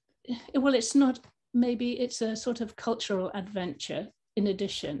 well, it's not, maybe it's a sort of cultural adventure in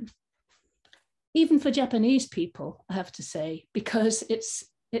addition, even for Japanese people, I have to say, because it's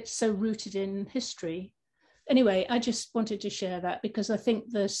so rooted in history. Anyway, I just wanted to share that because I think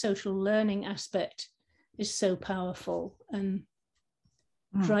the social learning aspect is so powerful and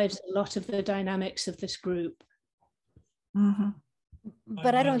drives a lot of the dynamics of this group.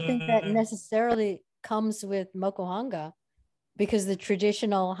 But I don't think that necessarily comes with Mokuhanga, because the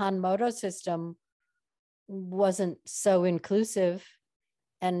traditional Hanmodo system wasn't so inclusive,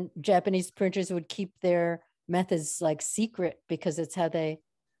 and Japanese printers would keep their methods like secret because it's how they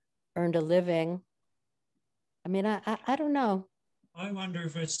earned a living. I mean, I don't know. I wonder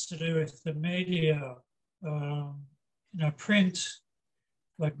if it's to do with the media. Print,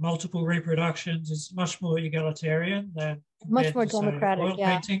 like multiple reproductions, is much more egalitarian than much more democratic, oil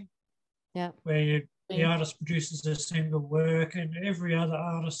painting, where the artist produces a single work and every other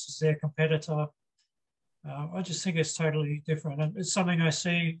artist is their competitor. I just think it's totally different, and it's something I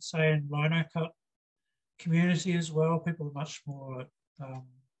see, say, in lino cut community as well. People are much more.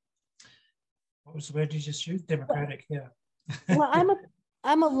 What was the word you just used? Democratic, yeah. Well,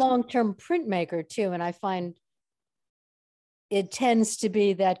 I'm a long-term printmaker too, and I find it tends to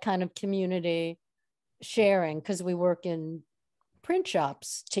be that kind of community sharing, because we work in print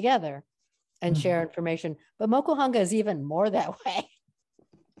shops together and share information. But Mokuhanga is even more that way.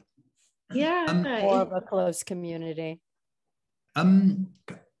 Yeah, more of a close community. I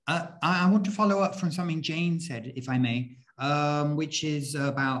want to follow up from something Jane said, if I may, which is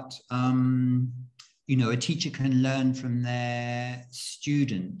about a teacher can learn from their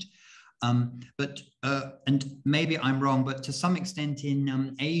student. And maybe I'm wrong, but to some extent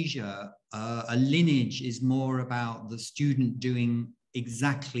in Asia, a lineage is more about the student doing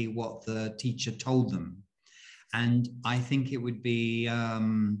exactly what the teacher told them. And I think it would be,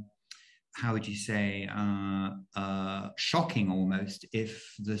 how would you say, shocking almost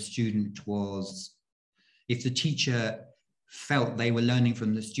if the teacher felt they were learning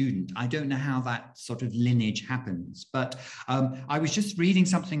from the student. I don't know how that sort of lineage happens, but I was just reading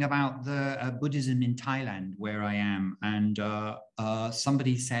something about the Buddhism in Thailand, where I am, and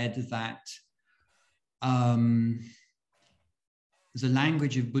somebody said that the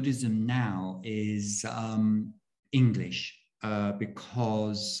language of Buddhism now is English,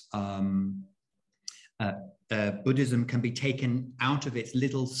 because Buddhism can be taken out of its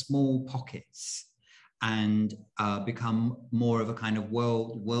little small pockets and become more of a kind of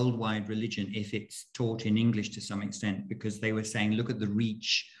worldwide religion if it's taught in English to some extent, because they were saying, look at the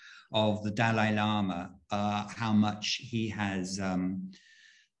reach of the Dalai Lama, how much he has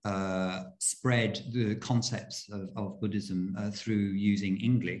spread the concepts of Buddhism through using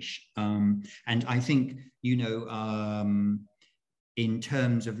English. And I think, in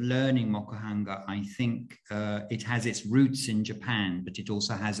terms of learning Mokuhanga, I think it has its roots in Japan, but it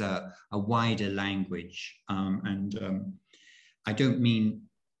also has a wider language. I don't mean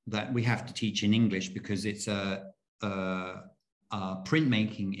that we have to teach in English, because it's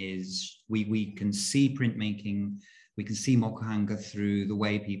printmaking is, we can see printmaking, we can see Mokuhanga through the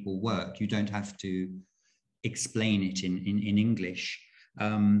way people work. You don't have to explain it in English.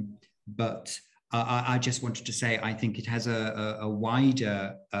 But I just wanted to say, I think it has a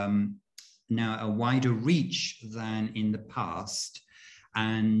wider, now a wider reach than in the past.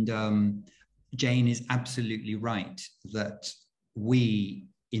 And Jane is absolutely right that we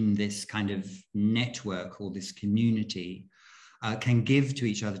in this kind of network or this community can give to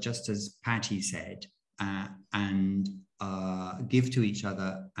each other, just as Patty said, and give to each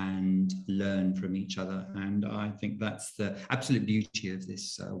other and learn from each other. And I think that's the absolute beauty of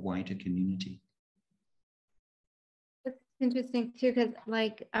this wider community. Interesting too, because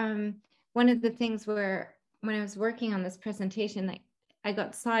like one of the things where when I was working on this presentation, like I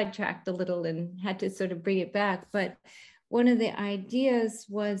got sidetracked a little and had to sort of bring it back. But one of the ideas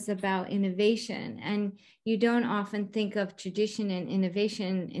was about innovation, and you don't often think of tradition and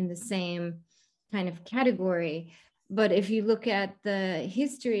innovation in the same kind of category. But if you look at the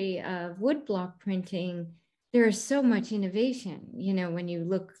history of woodblock printing, there is so much innovation, you know, when you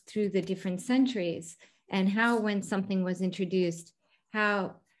look through the different centuries and how when something was introduced,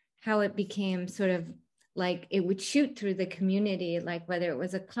 how it became sort of like it would shoot through the community, like whether it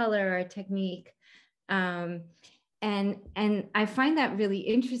was a color or a technique. And I find that really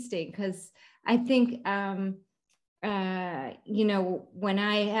interesting because I think, you know, when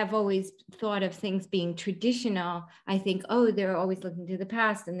I have always thought of things being traditional, I think, oh, they're always looking to the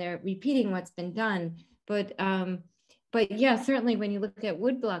past and they're repeating what's been done. But yeah, certainly when you look at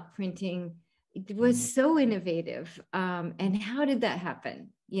woodblock printing, it was so innovative. And how did that happen?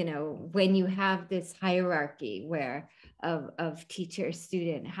 You know, when you have this hierarchy where of teacher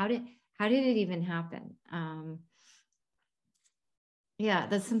student, how did it even happen? Yeah,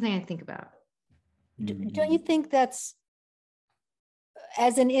 that's something I think about. Don't you think that's,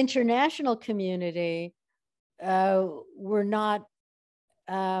 as an international community, we're not,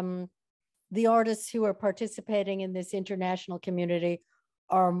 the artists who are participating in this international community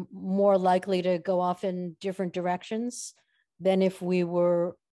are more likely to go off in different directions than if we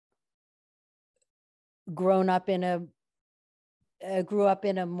were grew up in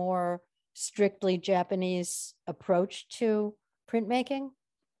a more strictly Japanese approach to printmaking?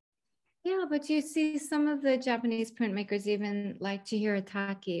 Yeah, but you see some of the Japanese printmakers, even like Chihiro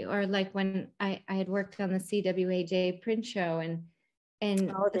Taki, or like when I had worked on the CWAJ print show, and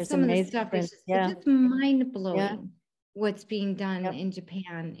some of the stuff is just mind blowing. What's being done in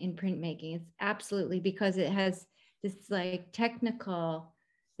Japan in printmaking. It's absolutely, because it has this like technical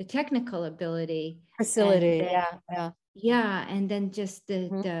ability, facility, and then just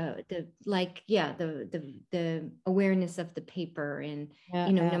the awareness of the paper, and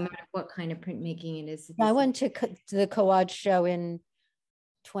you know, no matter what kind of printmaking it is. I went to the Kawaj show in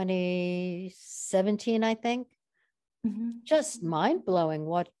 2017, I think. Just mind blowing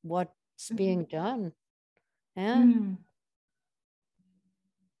what's being done.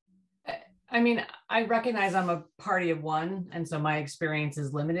 I mean, I recognize I'm a party of one, and so my experience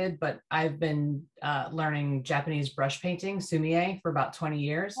is limited, but I've been learning Japanese brush painting, sumie, for about 20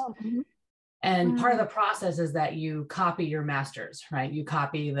 years. And part of the process is that you copy your masters, right? You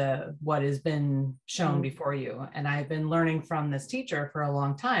copy what has been shown before you. And I've been learning from this teacher for a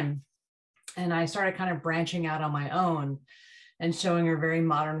long time. And I started kind of branching out on my own and showing her very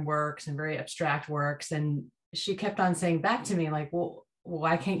modern works and very abstract works. And she kept on saying back to me, like, well,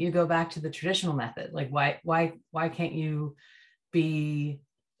 why can't you go back to the traditional method? Like, why can't you be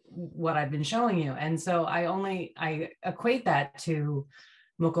what I've been showing you? And so I equate that to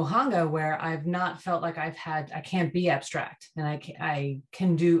Mokuhanga, where I've not felt like I can't be abstract, and I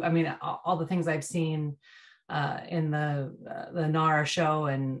can do, I mean, all the things I've seen in the Nara show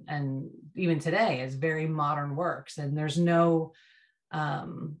and even today is very modern works. And there's no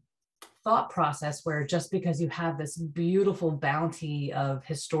thought process where just because you have this beautiful bounty of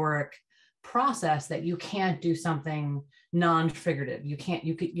historic process that you can't do something non-figurative.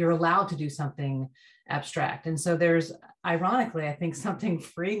 You're allowed to do something abstract. And so there's, ironically, I think, something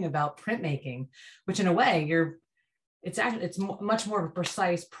freeing about printmaking, which in a way it's much more of a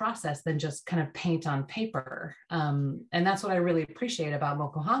precise process than just kind of paint on paper. And that's what I really appreciate about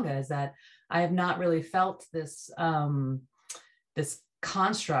Mokuhanga, is that I have not really felt this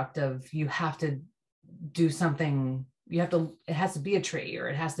construct of you have to do something, it has to be a tree, or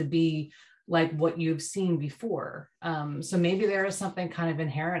it has to be like what you've seen before. So maybe there is something kind of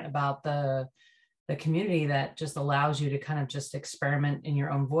inherent about the community that just allows you to kind of just experiment in your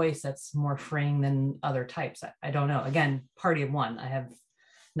own voice that's more freeing than other types. I don't know. Again, party of one. I have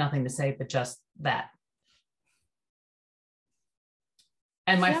nothing to say but just that.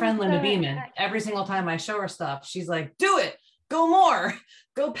 And my friend Linda Beeman, every single time I show her stuff, she's like, do it, go more,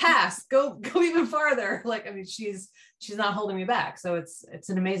 go past, go even farther. Like, I mean, she's not holding me back. So it's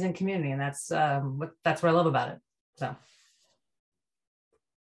an amazing community, and that's what I love about it. So.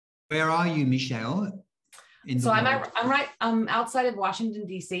 Where are you, Michelle? I'm outside of Washington,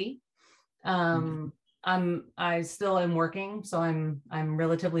 D.C. I still am working, so I'm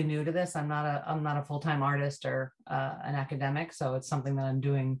relatively new to this. I'm not a full-time artist or an academic, so it's something that I'm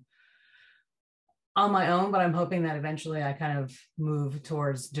doing on my own, but I'm hoping that eventually I kind of move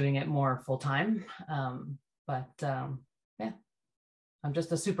towards doing it more full-time. Yeah, I'm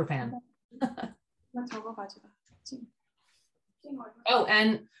just a super fan. Oh,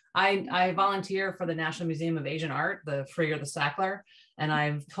 and I volunteer for the National Museum of Asian Art, the Free or the Sackler, and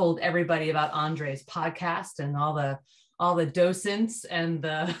I've told everybody about Andre's podcast, and all the docents and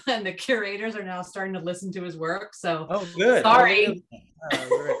the curators are now starting to listen to his work. So good. Sorry.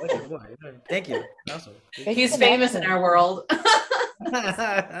 Thank you. Awesome. He's famous in our world.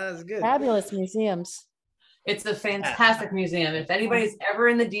 That's good. Fabulous museums. It's a fantastic museum. If anybody's ever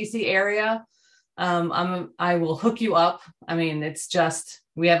in the DC area, I will hook you up. I mean, it's just,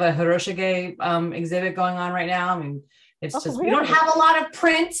 we have a Hiroshige exhibit going on right now. I mean, it's just, really? We don't have a lot of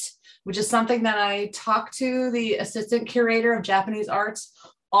print, which is something that I talk to the assistant curator of Japanese arts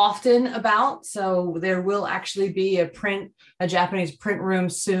often about. So there will actually be a Japanese print room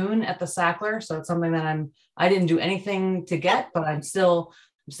soon at the Sackler. So it's something that I didn't do anything to get, but I'm still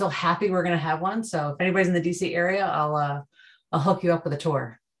happy we're going to have one. So if anybody's in the DC area, I'll hook you up with a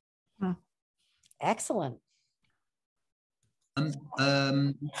tour. Excellent.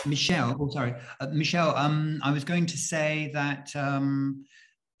 Michelle, Michelle, I was going to say that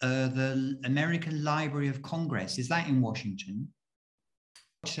the American Library of Congress, is that in Washington?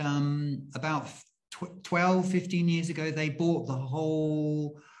 About 12, 15 years ago, they bought the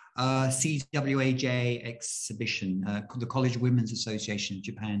whole CWAJ exhibition, the College Women's Association of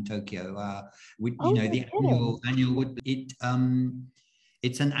Japan, Tokyo. The annual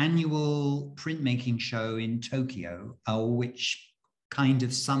it's an annual printmaking show in Tokyo, which kind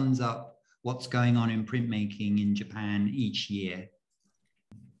of sums up what's going on in printmaking in Japan each year.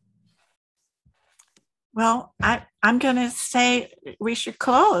 Well, I'm going to say we should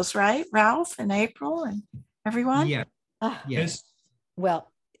close, right, Ralph and April and everyone? Yeah. Yes.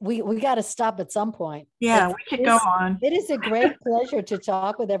 Well, we got to stop at some point. Yeah, we could go on. It is a great pleasure to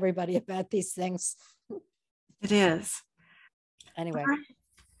talk with everybody about these things. It is. Anyway.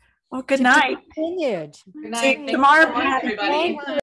 Well, good night. Continued. Good night. See you tomorrow, everybody.